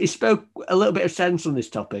think he spoke a little bit of sense on this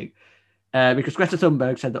topic, because Greta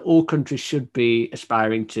Thunberg said that all countries should be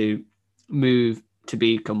aspiring to move to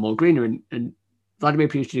become more greener, and Vladimir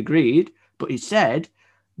Putin agreed, but he said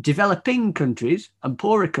developing countries and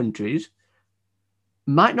poorer countries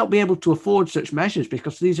might not be able to afford such measures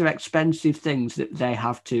because these are expensive things that they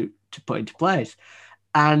have to put into place.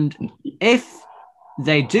 And if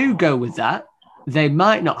they do go with that, they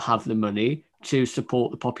might not have the money to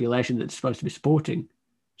support the population that they're supposed to be supporting.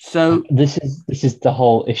 So this is the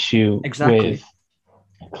whole issue with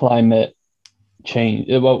climate change.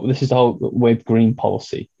 Well, this is the whole with green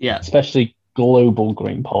policy, especially global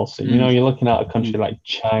green policy. You're looking at a country like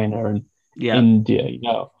China and India.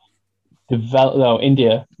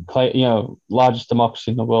 India, largest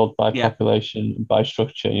democracy in the world by population, by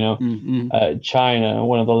structure. China,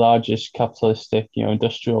 one of the largest capitalistic,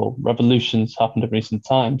 industrial revolutions happened in recent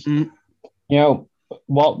times.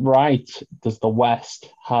 what right does the West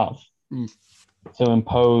have to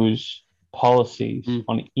impose policies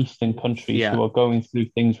on Eastern countries who are going through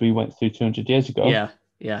things we went through 200 years ago?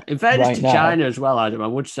 Yeah. In fairness to China as well, Adam, I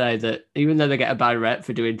would say that even though they get a bad rep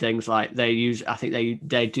for doing things like I think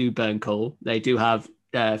they do burn coal. They do have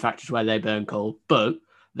factories where they burn coal, but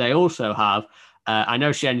they also have. I know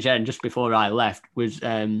Shenzhen, just before I left, was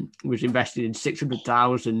invested in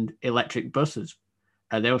 600,000 electric buses.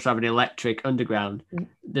 They also have an electric underground.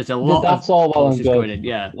 There's a lot. That's all well and good. In,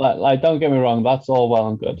 yeah. Like, don't get me wrong. That's all well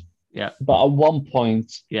and good. Yeah. But at one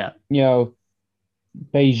point,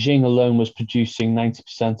 Beijing alone was producing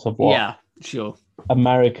 90% of what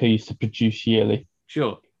America used to produce yearly.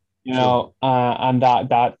 Sure. And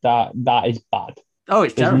that is bad. Oh,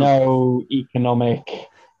 it's There's terrible. no economic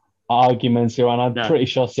arguments here, and I'm pretty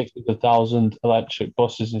sure 600,000 electric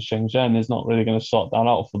buses in Shenzhen is not really going to sort that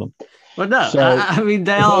out for them. Well, no, so, I mean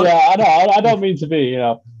they are. Yeah, I know. I don't mean to be,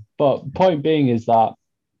 but point being is that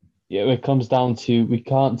it comes down to we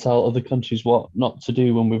can't tell other countries what not to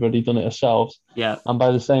do when we've already done it ourselves. Yeah. And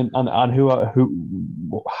by the same, and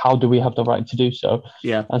how do we have the right to do so?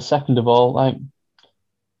 Yeah. And second of all, like,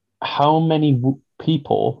 how many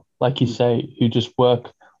people, like you say, who just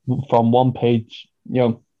work from one page,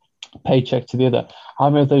 paycheck to the other, how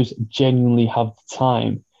many of those genuinely have the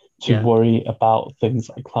time to worry about things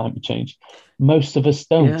like climate change? Most of us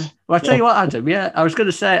don't. Yeah. Well, I'll tell you what, Adam. Yeah, I was going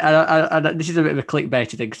to say, and this is a bit of a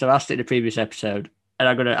clickbaity thing because I've asked it in a previous episode, and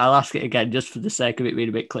I'll ask it again just for the sake of it being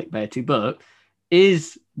a bit clickbaity. But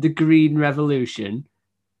is the Green Revolution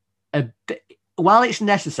while it's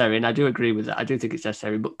necessary, and I do agree with that, I do think it's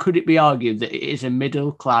necessary, but could it be argued that it is a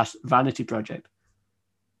middle class vanity project?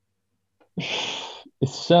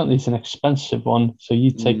 It's certainly an expensive one, so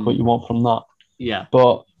you take what you want from that. Yeah.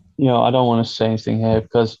 But I don't want to say anything here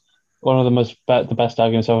because one of the best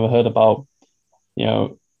arguments I've ever heard about,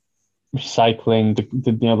 recycling,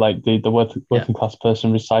 the working class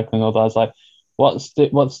person recycling all that is like, what's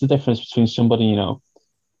the difference between somebody,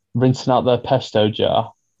 rinsing out their pesto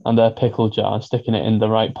jar and their pickle jar and sticking it in the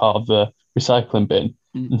right part of the recycling bin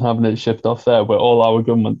and having it shipped off there, where all our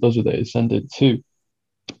government does with it is send it to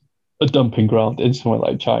a dumping ground in somewhere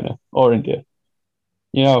like China or India,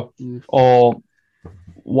 or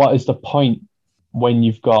what is the point when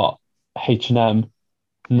you've got H&M,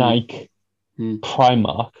 Nike,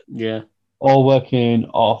 Primark, all working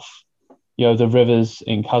off, the rivers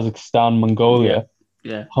in Kazakhstan, Mongolia,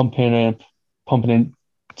 pumping in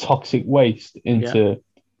toxic waste into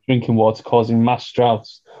drinking water, causing mass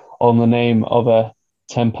droughts on the name of a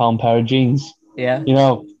 £10 pair of jeans. Yeah.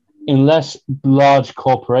 Unless large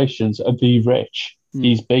corporations are the rich,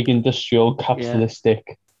 these big industrial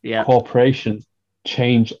capitalistic corporations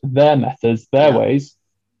change their methods, their ways,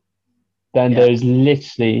 then there's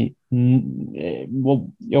literally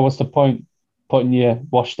what's the point putting you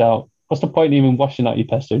washed out? What's the point even washing out your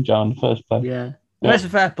pesto jar in the first place? Yeah. That's a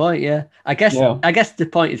fair point, I guess the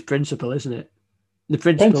point is principle, isn't it? The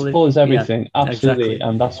principle is everything, absolutely. Exactly.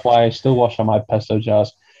 And that's why I still wash on my pesto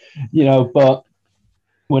jars. But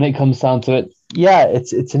when it comes down to it,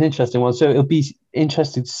 it's an interesting one. So it'll be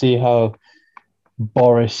interesting to see how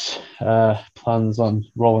Boris plans on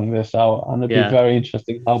rolling this out, and it'll be very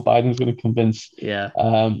interesting how Biden's going to convince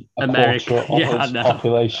America quarter of his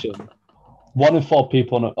population. 1 in 4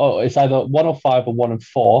 people. It's either 1 or 5 or 1 in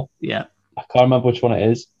 4. Yeah, I can't remember which one it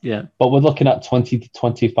is. Yeah, but we're looking at 20 to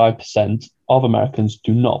 25% of Americans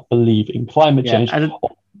do not believe in climate change.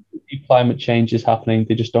 Climate change is happening.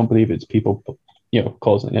 They just don't believe it's people,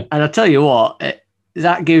 causing it. And I tell you what,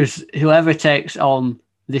 that gives whoever takes on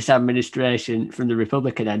this administration from the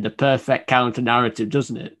Republican end a perfect counter narrative,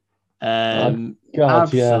 doesn't it?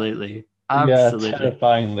 Absolutely. Absolutely.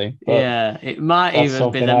 Terrifyingly. It might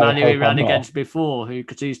even be the man who he ran against before,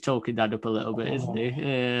 because he's talking that up a little bit, isn't he?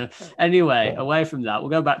 Yeah. Anyway, away from that, we'll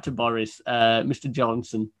go back to Boris. Mr.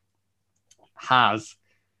 Johnson he's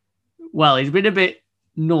been a bit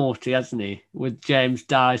naughty, hasn't he, with James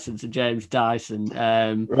Dyson?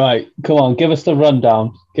 Right, come on, give us the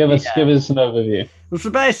rundown. Give us an overview. Well,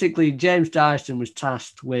 so basically, James Dyson was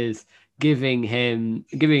tasked with providing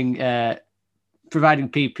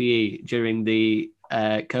PPE during the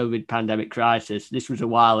COVID pandemic crisis. This was a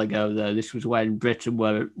while ago, though. This was when Britain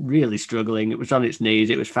were really struggling. It was on its knees.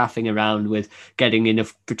 It was faffing around with getting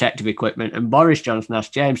enough protective equipment. And Boris Johnson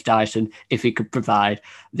asked James Dyson if he could provide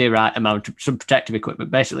the right amount of some protective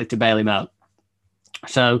equipment, basically to bail him out.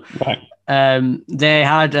 So they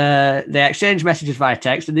exchanged messages via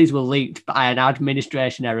text, and these were leaked by an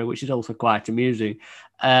administration error, which is also quite amusing.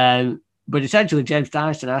 But essentially, James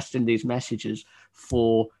Dyson asked in these messages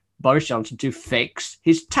for Boris Johnson to fix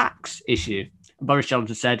his tax issue. Boris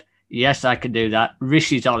Johnson said, yes, I can do that.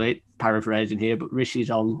 Rishi's on it, paraphrasing here, but Rishi's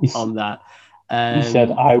on that. He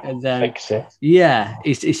said, I will fix it. Yeah,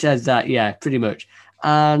 he says that, yeah, pretty much.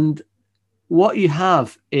 And what you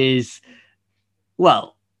have is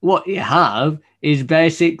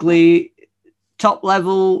basically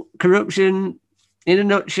top-level corruption in a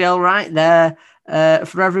nutshell right there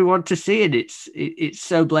for everyone to see. And it's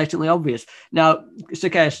so blatantly obvious. Now, Sir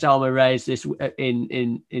Keir Starmer raised this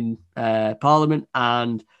in Parliament,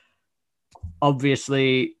 and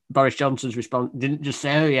obviously Boris Johnson's response didn't just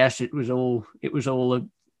say, "Oh yes, it was all it was all a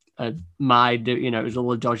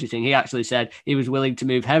dodgy thing." He actually said he was willing to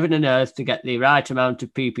move heaven and earth to get the right amount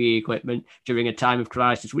of PPE equipment during a time of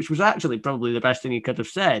crisis, which was actually probably the best thing he could have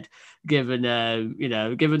said, given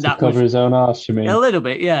that cover his own arse. You mean a little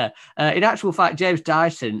bit, yeah. In actual fact, James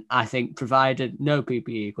Dyson, I think, provided no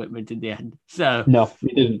PPE equipment in the end. So no,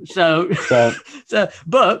 he didn't.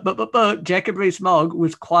 But Jacob Rees-Mogg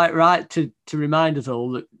was quite right to remind us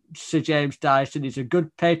all that Sir James Dyson is a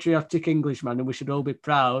good patriotic Englishman, and we should all be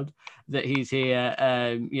proud that he's here,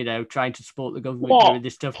 trying to support the government during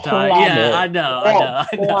this tough time. Yeah, I know. What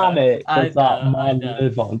planet does that man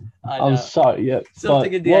live on? I'm sorry. Yeah,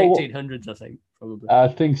 something in the 1800s, I think, probably. I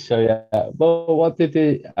think so, yeah. But what did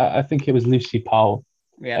they? I think it was Lucy Powell,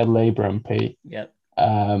 a Labour MP. Yeah.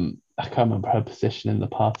 I can't remember her position in the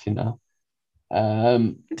party now.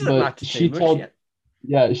 It doesn't matter she too told,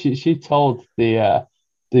 much, she told the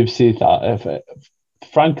BBC that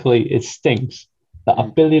frankly it stinks that a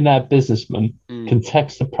billionaire businessman can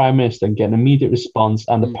text the Prime Minister and get an immediate response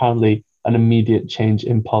and apparently an immediate change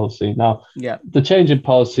in policy. Now, the change in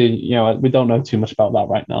policy, we don't know too much about that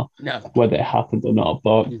right now, whether it happened or not.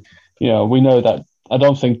 But, we know that I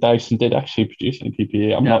don't think Dyson did actually produce any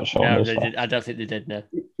PPE. I'm not sure. No, I don't think they did, no.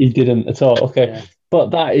 He didn't at all. Okay. Yeah.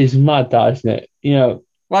 But that is mad, that, isn't it? Well,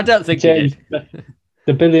 I don't think James, he did.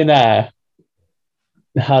 The billionaire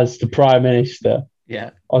has the Prime Minister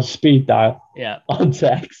on speed dial, on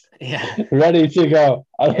text, ready to go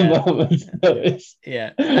at the moment's notice.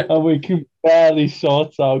 And we can barely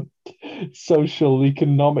sort out social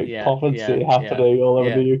economic poverty happening all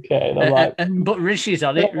over the UK. And I'm like, but Rishi's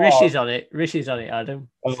on it. Rishi's on it, Adam.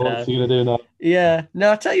 What's he going to do now? Yeah.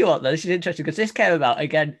 No, I'll tell you what, though, this is interesting because this came about,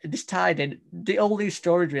 again, this tied in, all these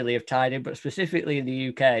stories really have tied in, but specifically in the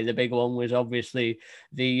UK, the big one was obviously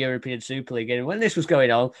the European Super League. And when this was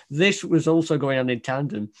going on, this was also going on in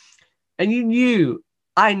tandem. And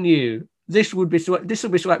I knew this would be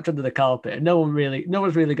swept under the carpet, and no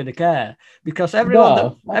one's really going to care because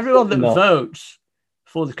everyone that votes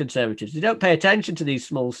for the Conservatives, they don't pay attention to these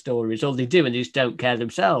small stories, or they do and they just don't care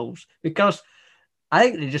themselves because I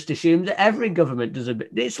think they just assume that every government does a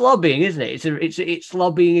bit. It's lobbying, isn't it? It's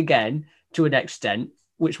lobbying again to an extent,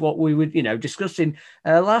 which what we were discussing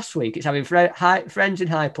last week. It's having friends in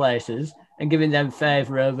high places and giving them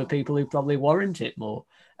favour over people who probably warrant it more.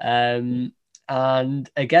 And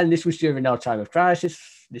again, this was during our time of crisis.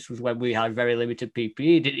 This was when we had very limited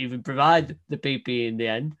PPE. Didn't even provide the PPE in the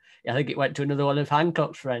end. I think it went to another one of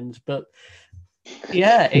Hancock's friends. But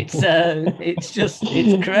yeah, it's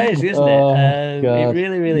crazy, isn't it? It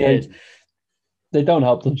really, really is. They don't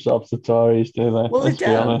help themselves, the Tories, do they? Well,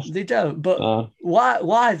 they don't. But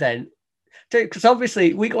why then? Because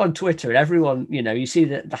obviously we go on Twitter and everyone, you see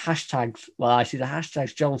the hashtags. Well, I see the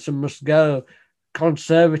hashtags. Johnson must go.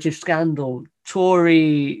 Conservative scandal,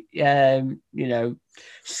 Tory,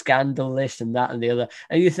 scandal this and that and the other.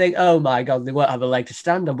 And you think, oh my God, they won't have a leg to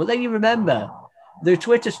stand on. But then you remember the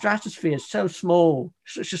Twitter stratosphere is so small,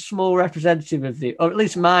 such a small representative of or at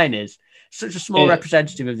least mine is, such a small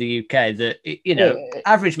representative of the UK that,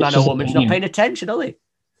 average man or woman's not paying attention, are they?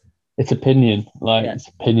 It's opinion. It's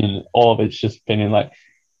opinion. All of it's just opinion. Like,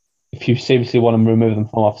 if you seriously want to remove them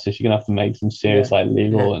from office, you're going to have to make some serious,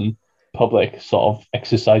 legal and public sort of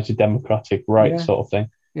exercise your democratic right sort of thing.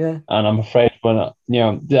 Yeah. And I'm afraid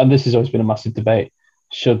and this has always been a massive debate,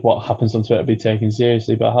 should what happens on Twitter be taken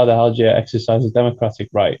seriously? But how the hell do you exercise a democratic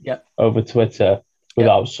right over Twitter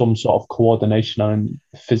without some sort of coordination and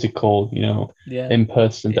physical,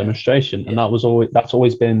 in-person demonstration? And that's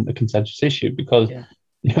always been a contentious issue because,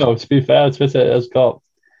 to be fair, Twitter has got,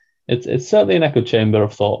 it's certainly an echo chamber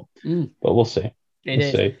of thought, but we'll see. It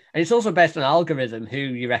is. And it's also based on algorithm, who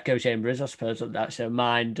your echo chamber is, I suppose, on that. So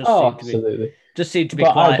mine does seem to be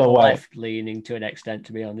quite left-leaning to an extent,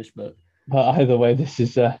 to be honest. But either way, this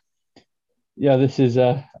is another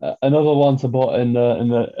one to put in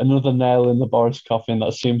another nail in the Boris coffin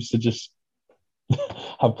that seems to just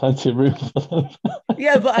have plenty of room for them.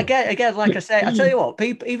 Yeah, but again, like I say, I tell you what,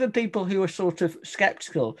 people who are sort of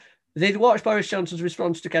sceptical, they'd watch Boris Johnson's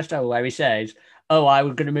response to Costello where he says, oh, I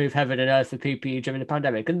was going to move heaven and earth for PPE during the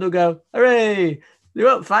pandemic, and they'll go, hooray! They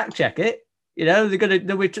won't fact check it. You know,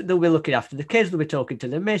 they'll be looking after the kids. They'll be talking to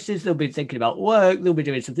their missus. They'll be thinking about work. They'll be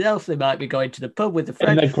doing something else. They might be going to the pub with the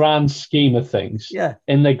friends. In the grand scheme of things,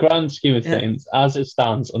 In the grand scheme of things, as it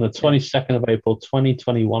stands on the 22nd of April,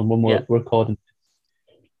 2021, when we're recording,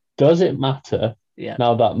 does it matter? Yeah.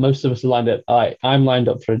 Now that most of us are lined up, I'm lined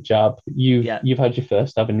up for a jab. You've had your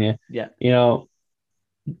first, haven't you? Yeah. You know,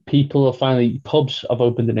 people are finally, pubs have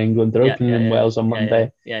opened in England. They're opening in Wales on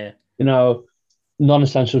Monday. Yeah. You know,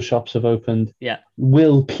 non-essential shops have opened. Yeah.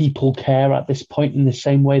 Will people care at this point in the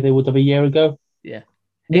same way they would have a year ago? Yeah.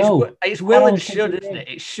 No. It's will and should, isn't it?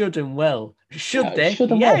 It should and will. Should they?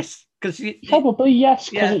 Yes. Probably yes,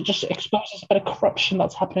 because it just exposes a bit of corruption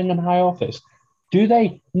that's happening in high office. Do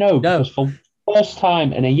they? No. Because for the first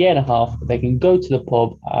time in a year and a half, they can go to the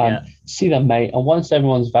pub and see their mate. And once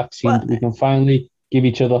everyone's vaccinated, we can finally give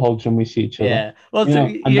each other hugs when we see each other. Yeah. Well,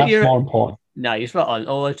 and that's more important. No, you're spot on.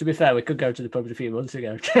 Although, to be fair, we could go to the pub a few months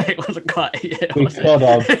ago. It wasn't quite. We could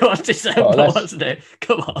have. It was December, wasn't it?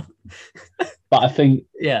 Come on. But I think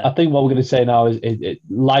what we're going to say now is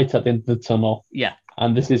light at the end of the tunnel. Yeah.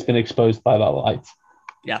 And this is going to expose by that light.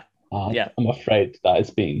 Yeah. I'm afraid that it's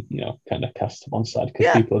being, kind of cast to one side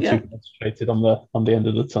because people are too concentrated on the end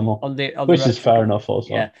of the tunnel, which is fair enough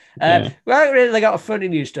also. Yeah. We haven't really got a funny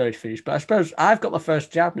news story to finish, but I suppose I've got my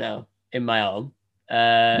first jab now in my arm.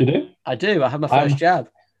 You do? I do. I have my first jab.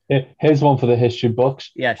 Here's one for the history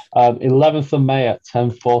books. Yes. 11th of May at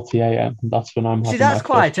 10:40 a.m. That's when I'm having that's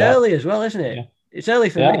quite early as well, isn't it? Yeah. It's early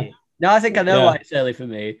for me. No, I think I know why it's early for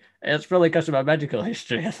me. It's probably because of my medical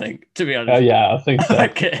history, I think, to be honest. Yeah, I think so.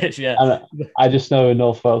 And I just know in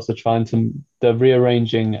North Wales they're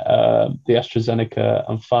rearranging the AstraZeneca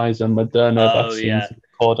and Pfizer and Moderna vaccines in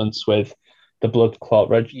accordance with the blood clot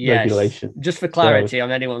regulation. Just for clarity on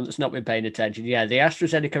anyone that's not been paying attention, the Oxford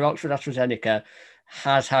AstraZeneca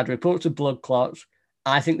has had reports of blood clots.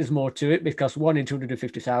 I think there's more to it because 1 in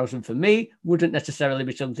 250,000 for me wouldn't necessarily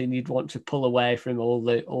be something you'd want to pull away from all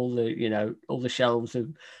the shelves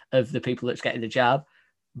of the people that's getting the jab,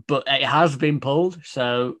 but it has been pulled.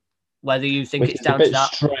 So whether you think it's down to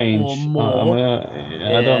that or more,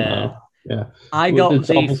 I don't know. Yeah, I got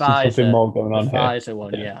the Pfizer. More going on Pfizer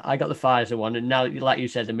one, I got the Pfizer one, and now, like you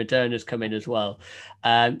said, the Moderna's come in as well.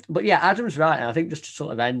 But Adam's right, and I think just to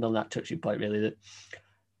sort of end on that touching point, really, that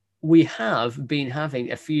we have been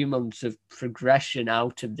having a few months of progression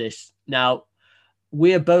out of this. Now,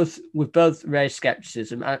 we've both raised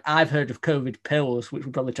skepticism. I've heard of COVID pills, which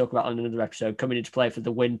we'll probably talk about on another episode, coming into play for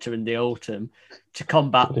the winter and the autumn to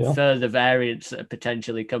combat further variants that are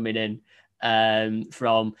potentially coming in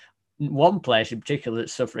from one place in particular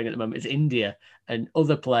that's suffering at the moment is India, and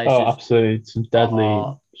other places. Oh, absolutely. Some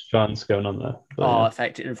deadly strands going on there.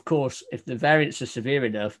 Affected. And of course, if the variants are severe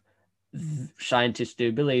enough, scientists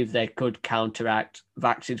do believe they could counteract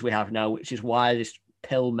vaccines we have now, which is why this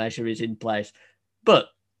pill measure is in place. But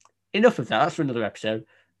enough of that. That's for another episode.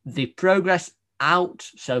 The progress out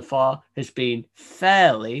so far has been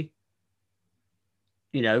fairly,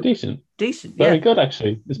 decent. Very good,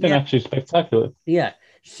 actually. It's been actually spectacular. Yeah.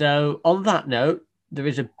 So on that note, there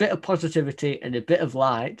is a bit of positivity and a bit of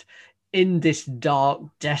light in this dark,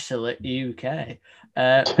 desolate UK.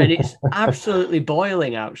 And it's absolutely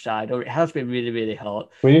boiling outside, or it has been really, really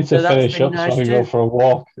hot. We need to finish up so I can go for a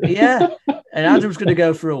walk. Yeah. And Adam's going to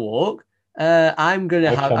go for a walk. I'm going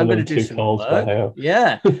to do some work.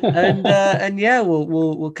 Yeah. And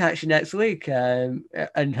we'll catch you next week.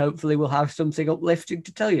 And hopefully we'll have something uplifting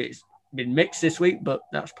to tell you. It's been mixed this week, but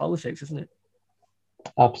that's politics, isn't it?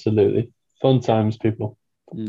 Absolutely. Fun times, people.